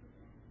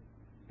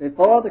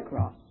 Before the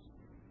cross,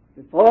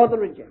 before the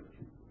rejection,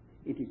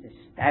 it is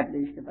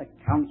established in the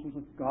counsels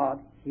of God.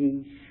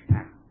 He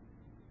shall.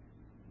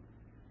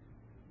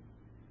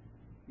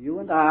 You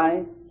and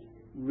I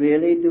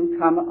really do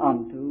come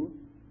onto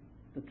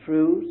the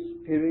true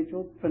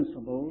spiritual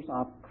principles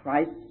of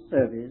Christ's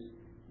service.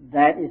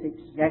 That is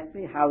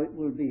exactly how it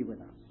will be with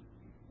us.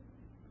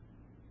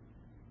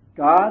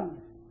 God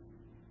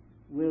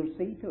will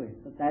see to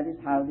it that that is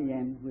how the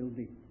end will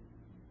be.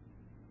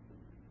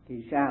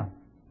 He shall.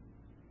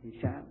 He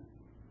shall.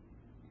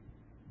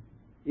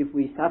 If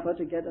we suffer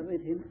together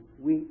with him,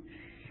 we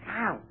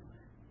shall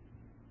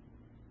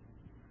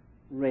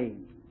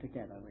reign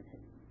together with him.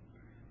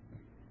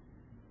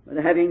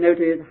 But having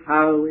noted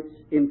how it's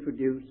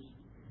introduced,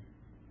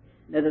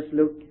 let us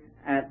look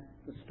at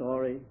the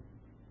story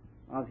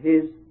of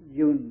his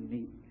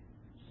unique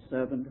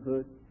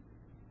servanthood.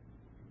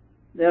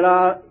 There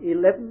are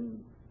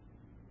 11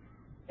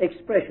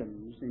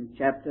 expressions in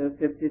chapter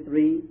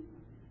 53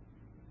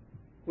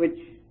 which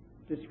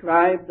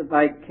describe the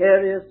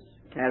vicarious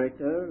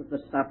character of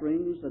the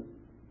sufferings of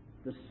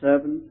the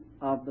servant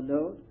of the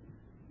Lord.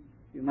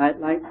 You might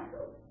like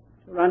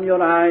to run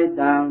your eye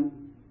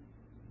down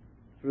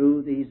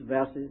through these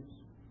verses.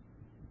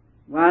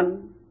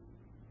 1,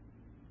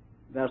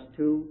 verse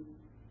 2,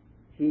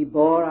 he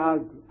bore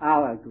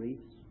our griefs.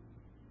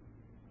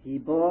 He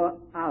bore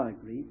our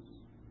griefs.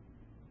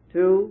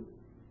 2,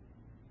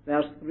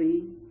 verse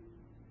 3,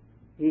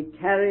 He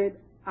carried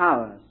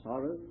our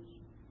sorrows.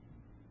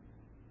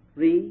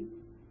 3,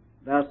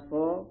 verse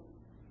 4,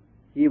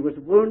 He was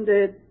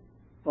wounded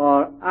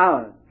for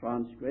our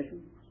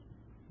transgressions.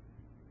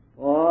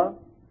 4,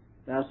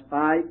 verse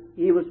 5,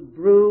 He was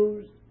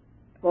bruised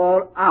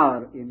for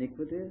our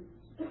iniquities.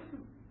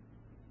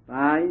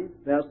 5,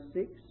 verse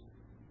 6,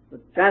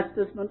 the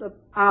chastisement of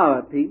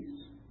our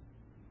peace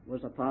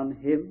was upon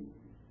Him.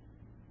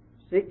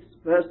 6,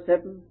 verse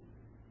 7,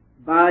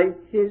 by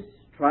His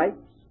stripes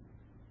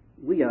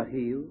we are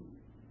healed.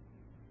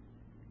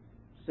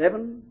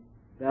 7,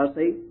 verse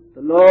 8,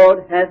 the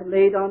Lord hath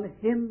laid on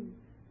Him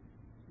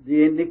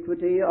the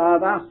iniquity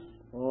of us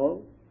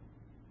all.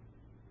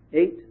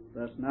 8,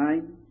 verse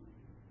 9,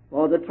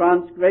 for the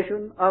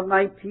transgression of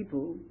my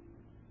people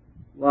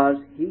was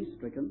He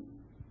stricken.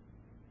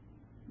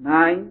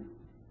 9,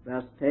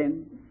 verse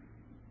 10,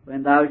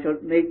 when thou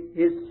shalt make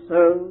His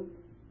soul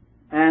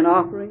an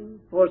offering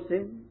for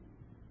sin.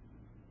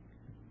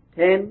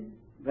 10,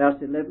 verse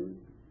 11,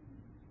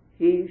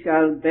 He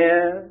shall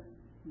bear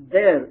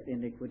their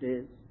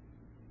iniquities.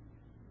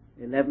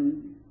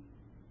 11,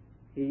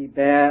 He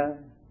bare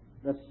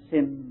the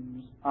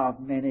sins of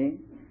many.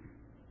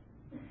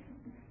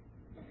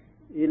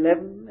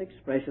 11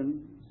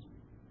 expressions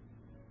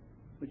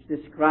which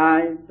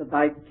describe the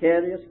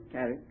vicarious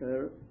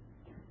character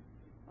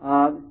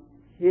of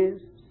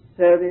His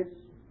service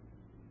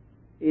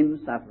in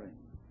suffering.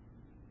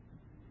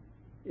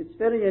 It's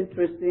very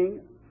interesting,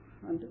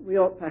 and we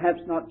ought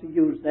perhaps not to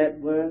use that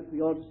word.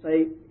 We ought to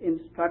say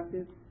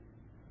instructive.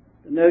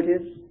 To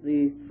notice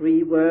the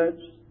 3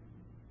 words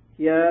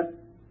here,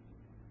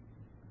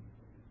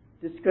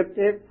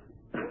 descriptive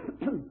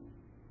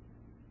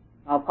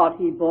of what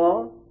He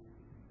bore.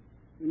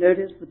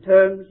 Notice the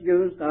terms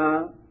used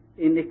are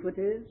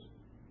iniquities,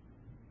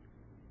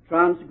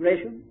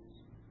 transgressions,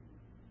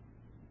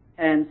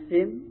 and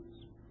sins.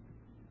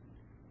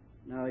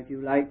 Now, if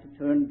you like to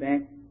turn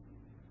back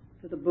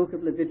to the book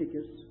of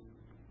Leviticus,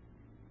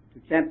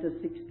 to chapter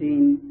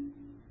 16,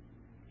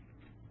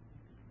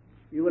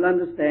 you will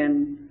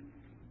understand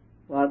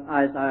what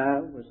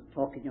Isaiah was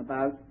talking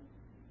about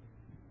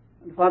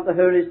and what the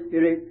Holy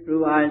Spirit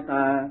through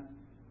Isaiah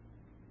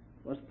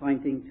was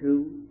pointing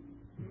to.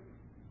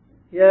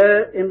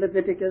 Here in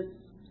Leviticus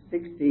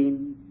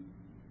 16,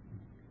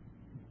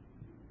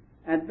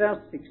 at verse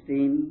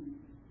 16,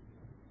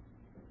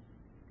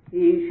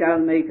 He shall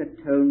make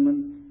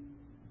atonement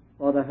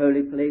for the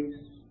holy place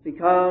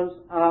because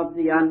of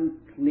the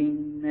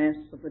uncleanness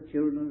of the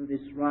children of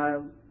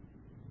Israel,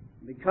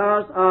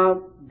 because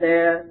of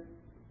their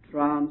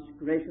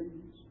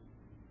transgressions,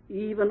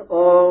 even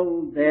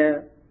all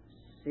their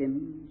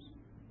sins.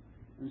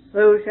 And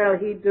so shall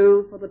He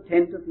do for the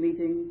tent of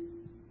meeting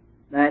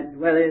that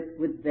dwelleth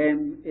with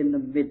them in the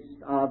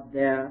midst of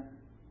their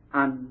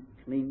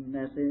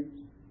uncleannesses.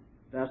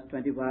 Verse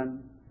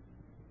 21,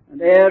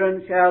 and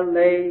Aaron shall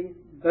lay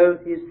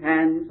both his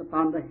hands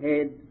upon the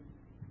head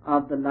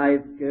of the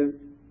live goat,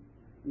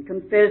 and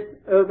confess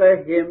over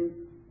him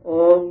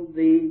all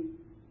the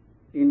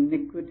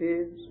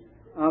iniquities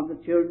of the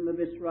children of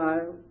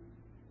Israel,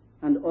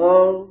 and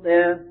all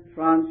their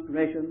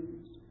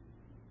transgressions,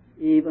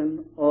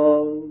 even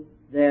all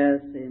their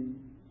sins.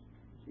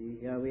 See,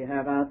 here we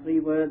have our 3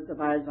 words of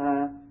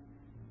Isaiah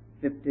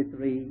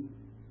 53,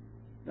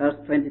 verse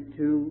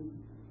 22.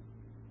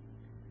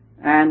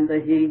 And the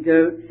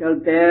he-goat shall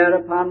bear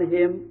upon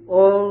him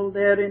all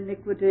their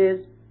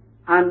iniquities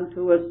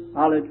unto a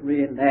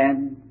solitary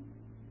land,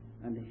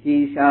 and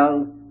he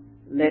shall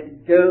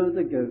let go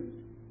the goat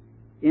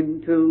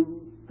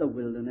into the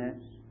wilderness.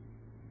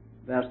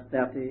 Verse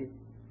 30.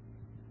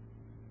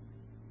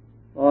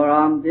 For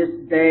on this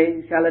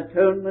day shall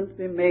atonement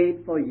be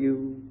made for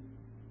you,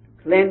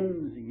 to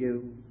cleanse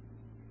you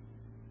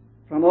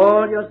from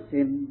all your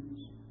sins.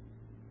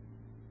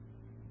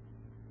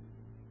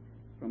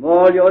 From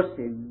all your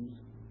sins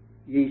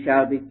ye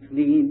shall be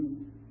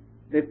clean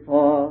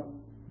before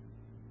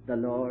the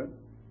Lord.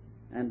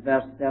 And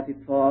verse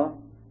 34,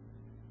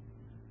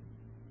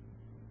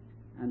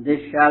 and this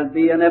shall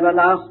be an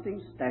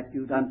everlasting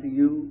statute unto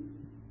you,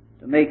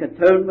 to make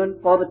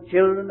atonement for the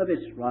children of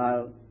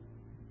Israel,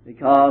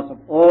 because of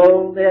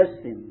all their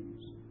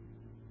sins,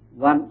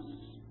 once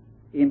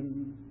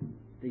in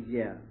the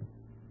year.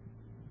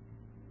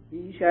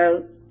 He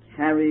shall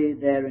carry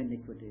their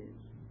iniquities.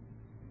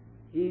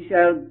 He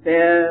shall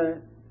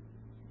bear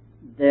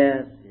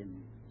their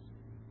sins.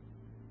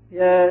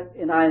 Here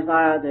in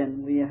Isaiah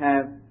then we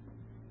have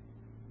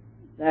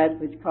that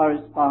which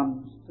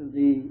corresponds to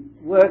the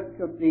work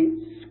of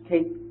the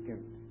scapegoat.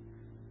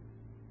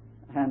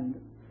 And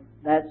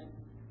that's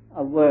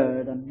a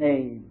word, a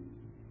name,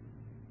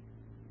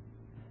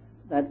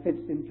 that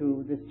fits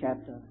into this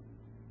chapter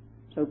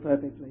so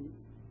perfectly.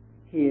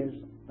 He is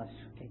the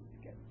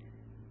scapegoat,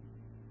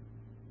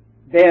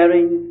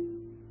 bearing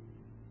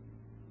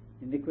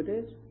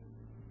iniquities,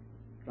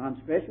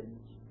 transgressions,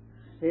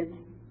 sins,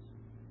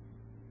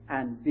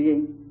 and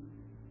being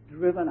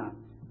driven out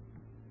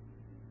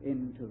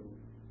into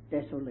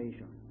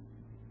desolation,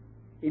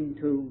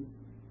 into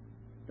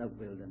the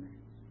wilderness.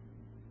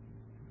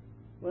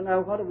 Well,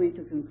 now, what are we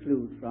to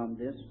conclude from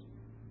this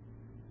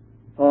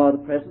for the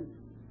present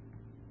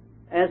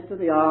as to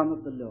the arm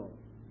of the Lord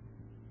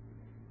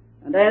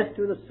and as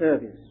to the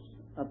service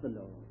of the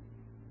Lord?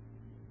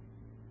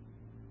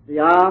 The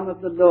arm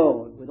of the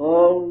Lord, with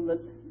all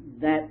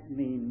that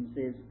means,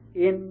 is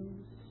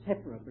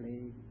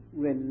inseparably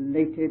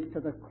related to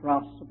the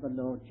cross of the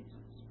Lord Jesus.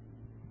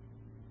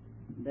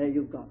 And there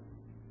you've got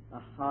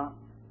the heart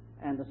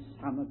and the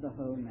sum of the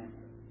whole matter.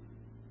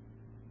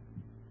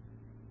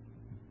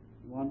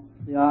 You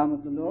want the arm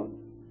of the Lord?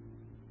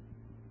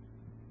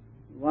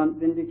 You want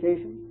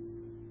vindication?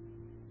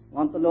 You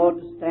want the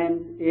Lord to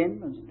stand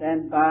in and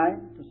stand by,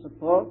 to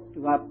support,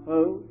 to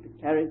uphold, to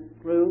carry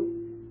through,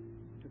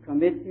 to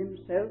commit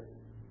himself,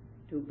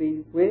 to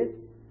be with,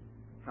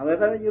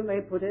 however you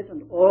may put it,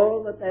 and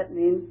all that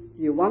means.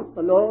 You want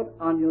the Lord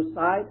on your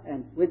side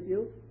and with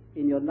you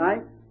in your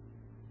life,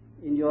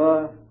 in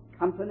your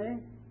company,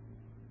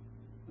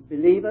 of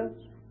believers,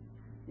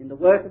 in the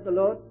work of the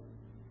Lord.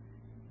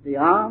 The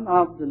arm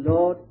of the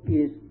Lord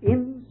is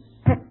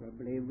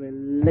inseparably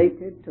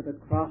related to the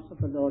cross of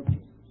the Lord Jesus.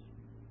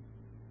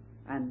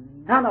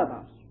 And none of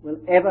us will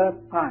ever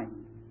find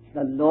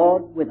the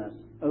Lord with us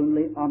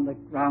only on the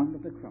ground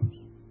of the cross.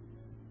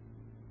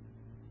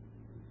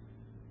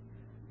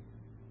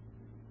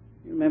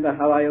 You remember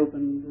how I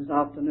opened this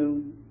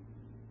afternoon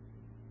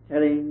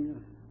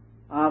telling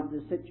of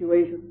the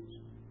situations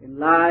in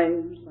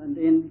lives and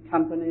in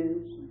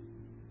companies,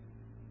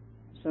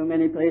 so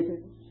many places,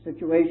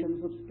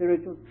 situations of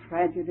spiritual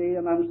tragedy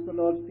amongst the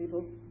Lord's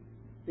people.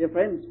 Dear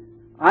friends,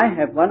 I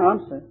have one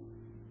answer,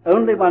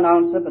 only one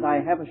answer, but I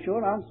have a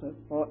sure answer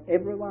for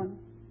everyone.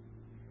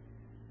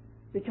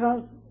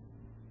 Because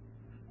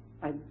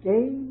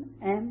again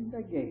and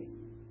again,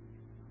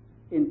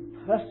 in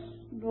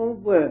personal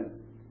words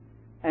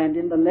and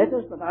in the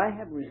letters that I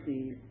have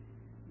received,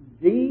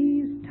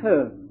 these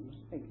terms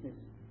exist.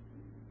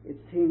 It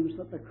seems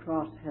that the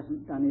cross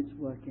hasn't done its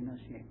work in us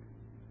yet.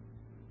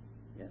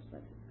 Yes,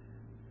 that's it.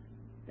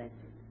 That's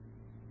it.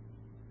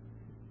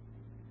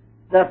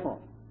 Therefore,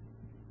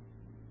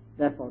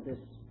 this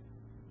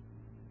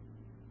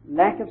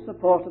lack of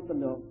support of the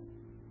Lord.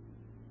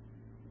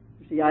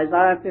 You see,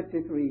 Isaiah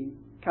 53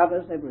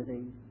 covers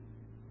everything.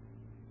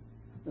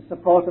 The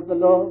support of the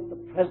Lord,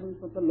 the presence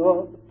of the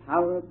Lord, the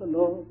power of the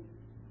Lord,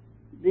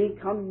 the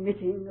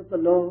committing of the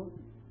Lord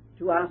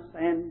to us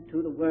and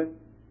to the work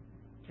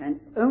can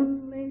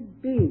only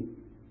be,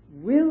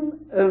 will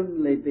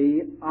only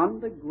be on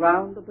the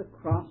ground of the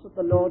cross of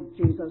the Lord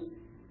Jesus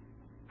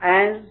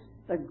as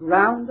the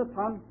ground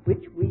upon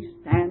which we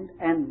stand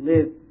and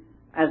live,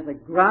 as the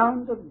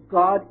ground of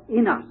God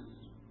in us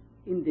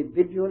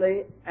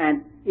individually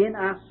and in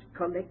us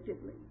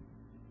collectively.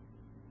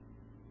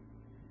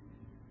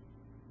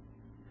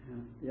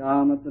 The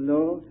arm of the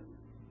Lord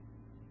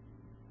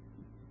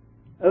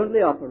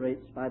only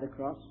operates by the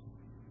cross.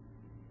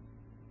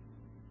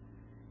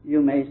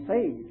 You may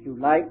say, if you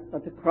like,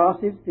 that the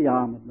cross is the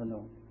arm of the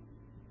Lord.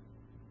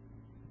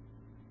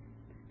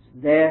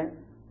 It's there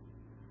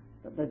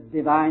that the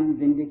divine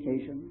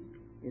vindication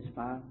is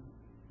found.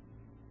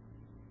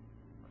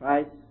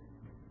 Christ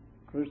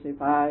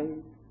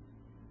crucified,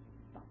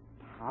 the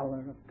power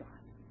of God.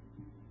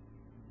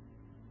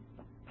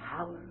 The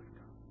power of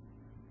God.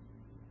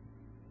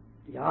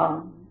 The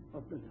arm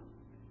of the Lord.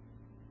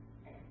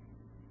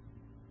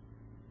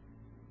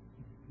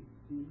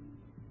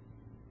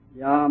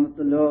 The arm of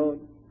the Lord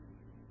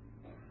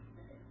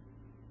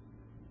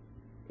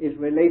is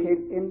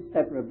related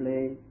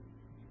inseparably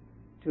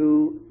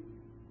to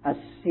a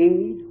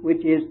seed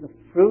which is the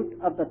fruit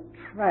of the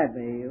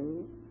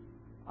travail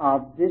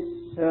of this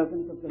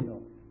servant of the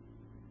Lord.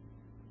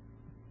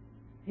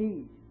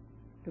 He,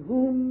 to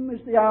whom is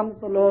the arm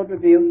of the Lord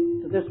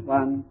revealed, to this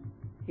one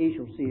he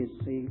shall see his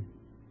seed.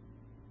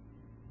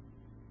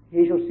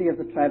 He shall see of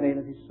the travail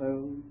of his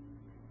soul.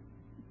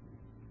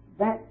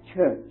 That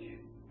church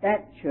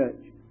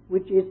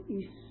which is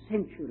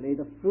essentially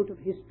the fruit of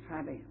his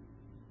travail.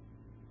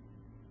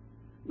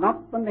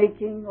 Not the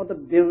making or the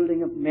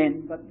building of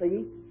men, but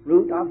the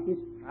fruit of his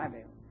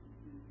travail.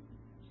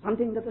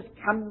 Something that has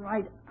come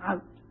right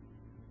out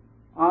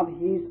of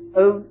his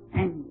own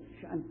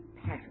anguish and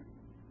passion.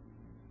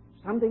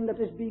 Something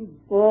that is being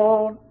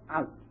born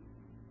out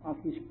of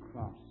his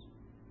cross.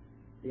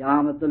 The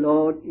arm of the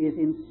Lord is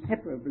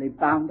inseparably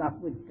bound up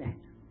with that.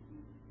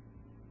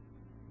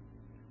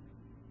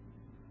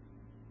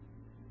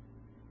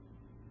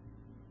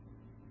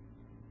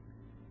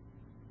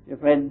 Dear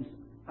friends,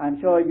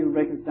 I'm sure you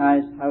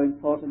recognize how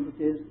important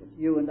it is that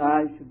you and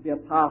I should be a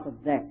part of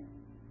that.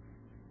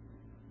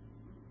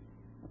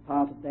 A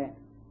part of that.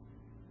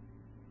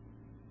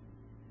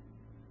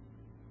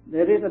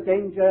 There is a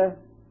danger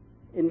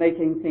in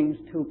making things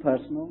too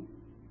personal,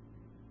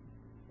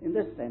 in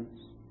this sense,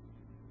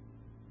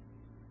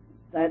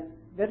 that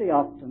very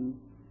often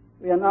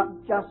we are not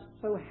just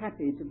so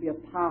happy to be a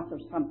part of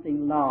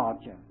something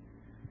larger.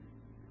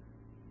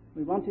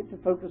 We want it to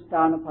focus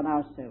down upon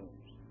ourselves.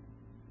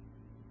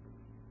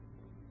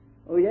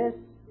 Oh yes,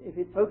 if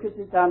it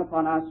focuses down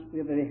upon us, we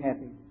are very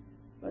happy.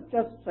 but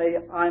just say,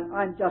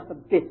 I'm just a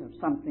bit of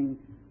something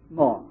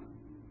more.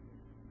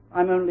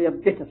 I'm only a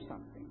bit of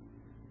something.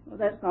 Well,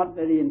 that's not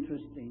very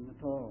interesting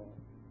at all,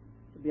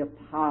 to be a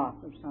part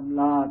of some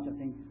larger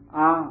thing.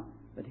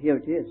 But here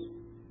it is.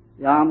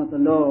 The arm of the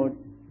Lord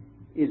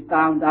is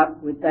bound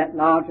up with that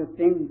larger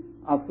thing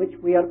of which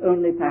we are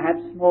only perhaps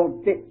small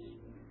bits,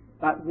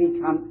 but we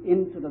come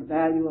into the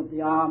value of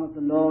the arm of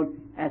the Lord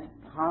as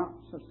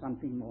parts of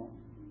something more.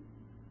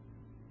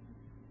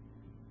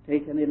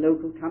 Take any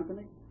local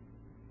company.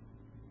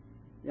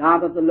 The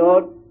arm of the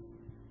Lord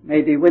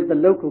may be with the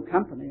local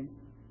company,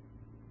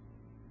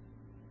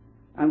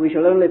 and we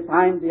shall only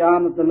find the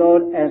arm of the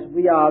Lord as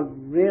we are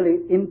really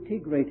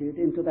integrated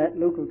into that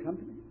local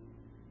company.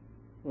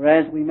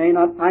 Whereas we may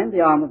not find the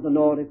arm of the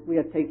Lord if we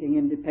are taking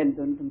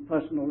independent and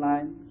personal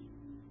lines.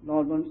 The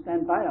Lord won't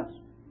stand by us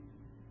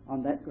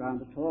on that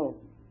ground at all.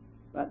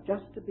 But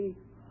just to be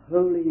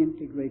wholly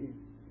integrated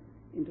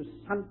into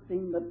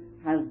something that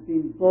has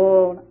been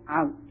born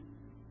out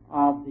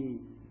of the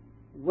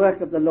work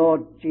of the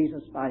Lord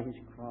Jesus by his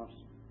cross,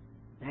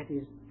 that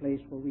is the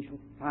place where we shall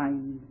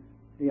find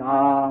the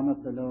arm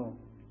of the Lord.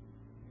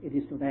 It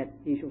is so that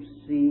he shall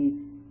see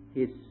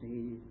his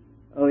seed.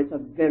 Oh, it's a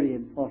very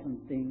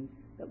important thing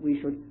that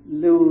we should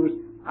lose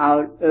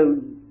our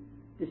own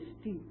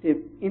distinctive,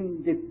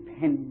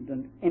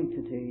 independent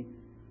entity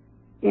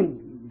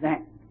in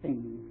that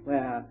thing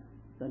where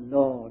the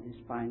Lord is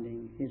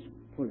finding his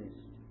fullest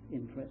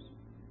interest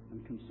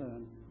and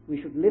concern.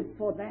 We should live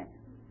for that.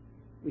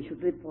 We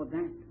should live for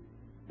that.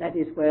 That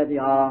is where the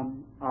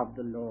arm of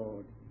the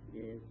Lord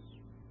is.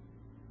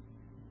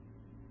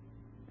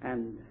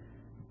 And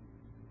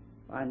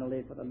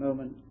finally, for the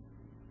moment,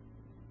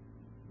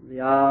 the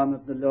arm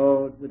of the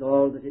Lord, with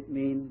all that it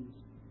means,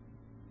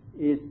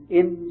 is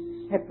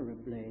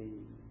inseparably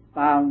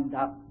bound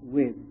up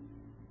with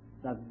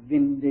the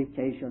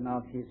vindication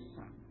of his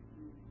Son.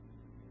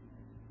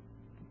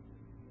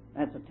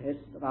 That's a test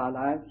of our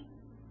lives.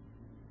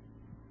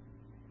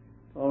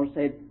 Paul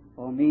said,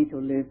 for me to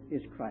live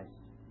is Christ.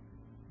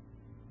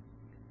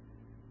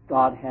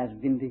 God has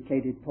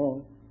vindicated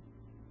Paul.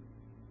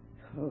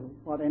 Oh,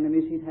 what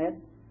enemies he'd had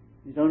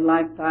in his own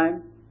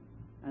lifetime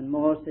and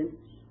more since.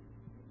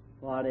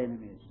 What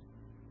enemies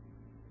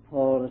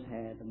Paul has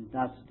had and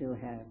does still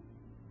have.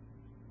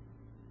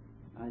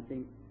 I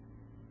think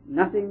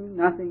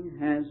nothing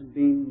has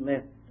been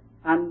left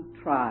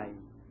untried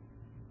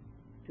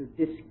to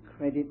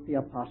discredit the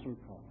Apostle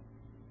Paul.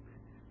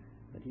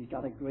 But he's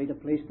got a greater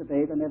place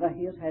today than ever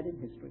he has had in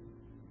history.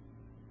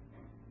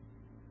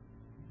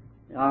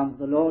 The arm of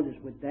the Lord is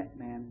with that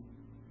man.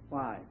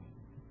 Why?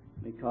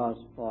 Because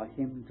for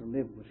him to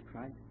live was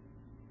Christ.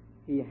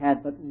 He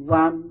had but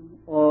one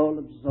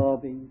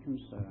all-absorbing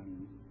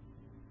concern,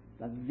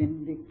 the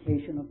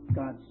vindication of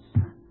God's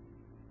Son.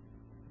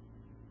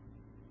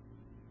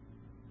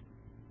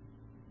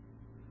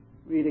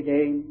 Read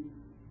again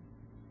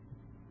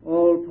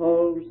all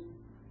Paul's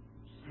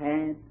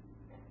sad,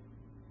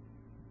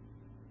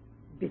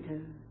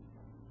 bitter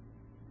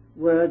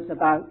words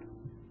about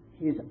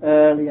his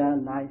earlier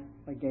life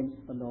against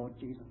the Lord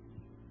Jesus.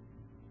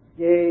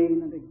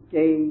 Again and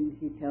again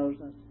he tells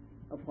us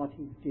of what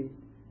he did,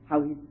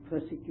 how he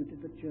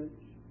persecuted the church,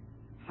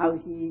 how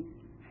he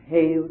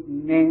haled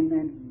men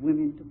and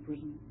women to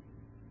prison.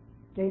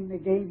 Again and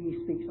again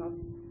he speaks of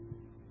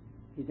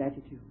his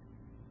attitude.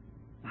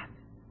 But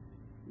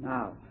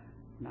now,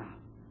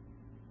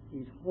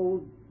 his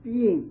whole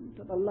being,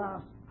 to the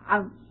last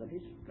ounce of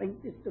his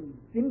strength, is to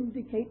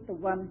vindicate the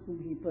one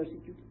whom he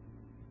persecuted.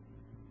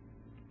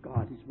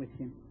 God is with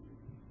him.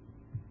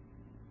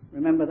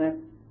 Remember that?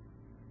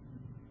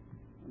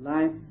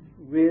 Life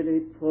really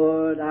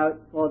poured out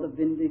for the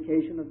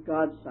vindication of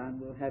God's Son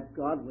will have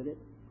God with it.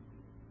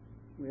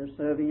 We are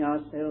serving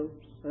ourselves,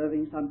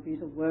 serving some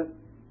piece of work,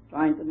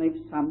 trying to make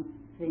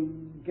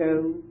something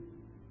go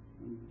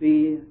and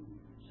be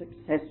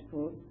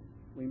successful.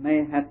 We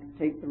may have to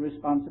take the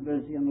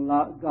responsibility and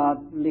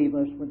God leave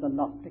us with a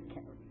lot to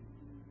carry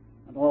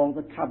and all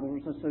the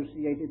troubles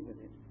associated with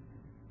it.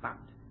 But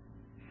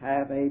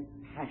have a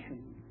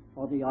passion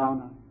for the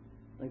honor,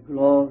 the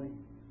glory,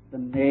 the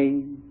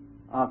name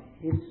of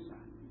his Son,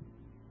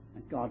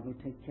 and God will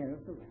take care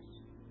of the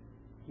rest.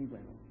 He will.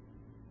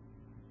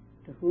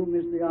 To whom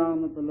is the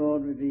arm of the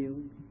Lord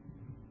revealed?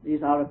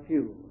 These are a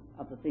few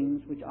of the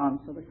things which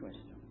answer the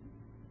question.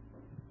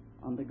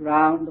 On the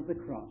ground of the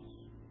cross,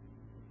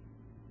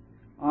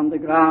 on the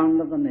ground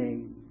of the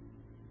name,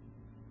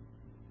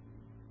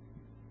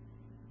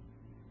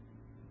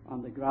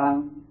 on the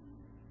ground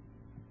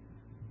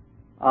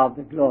of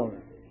the glory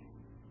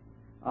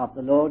of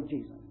the Lord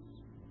Jesus,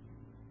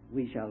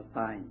 we shall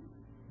find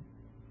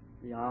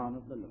the arm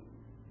of the Lord.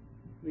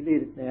 We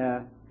leave it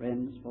there,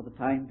 friends, for the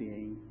time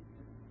being.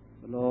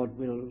 The Lord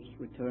wills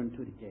return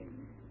to it again.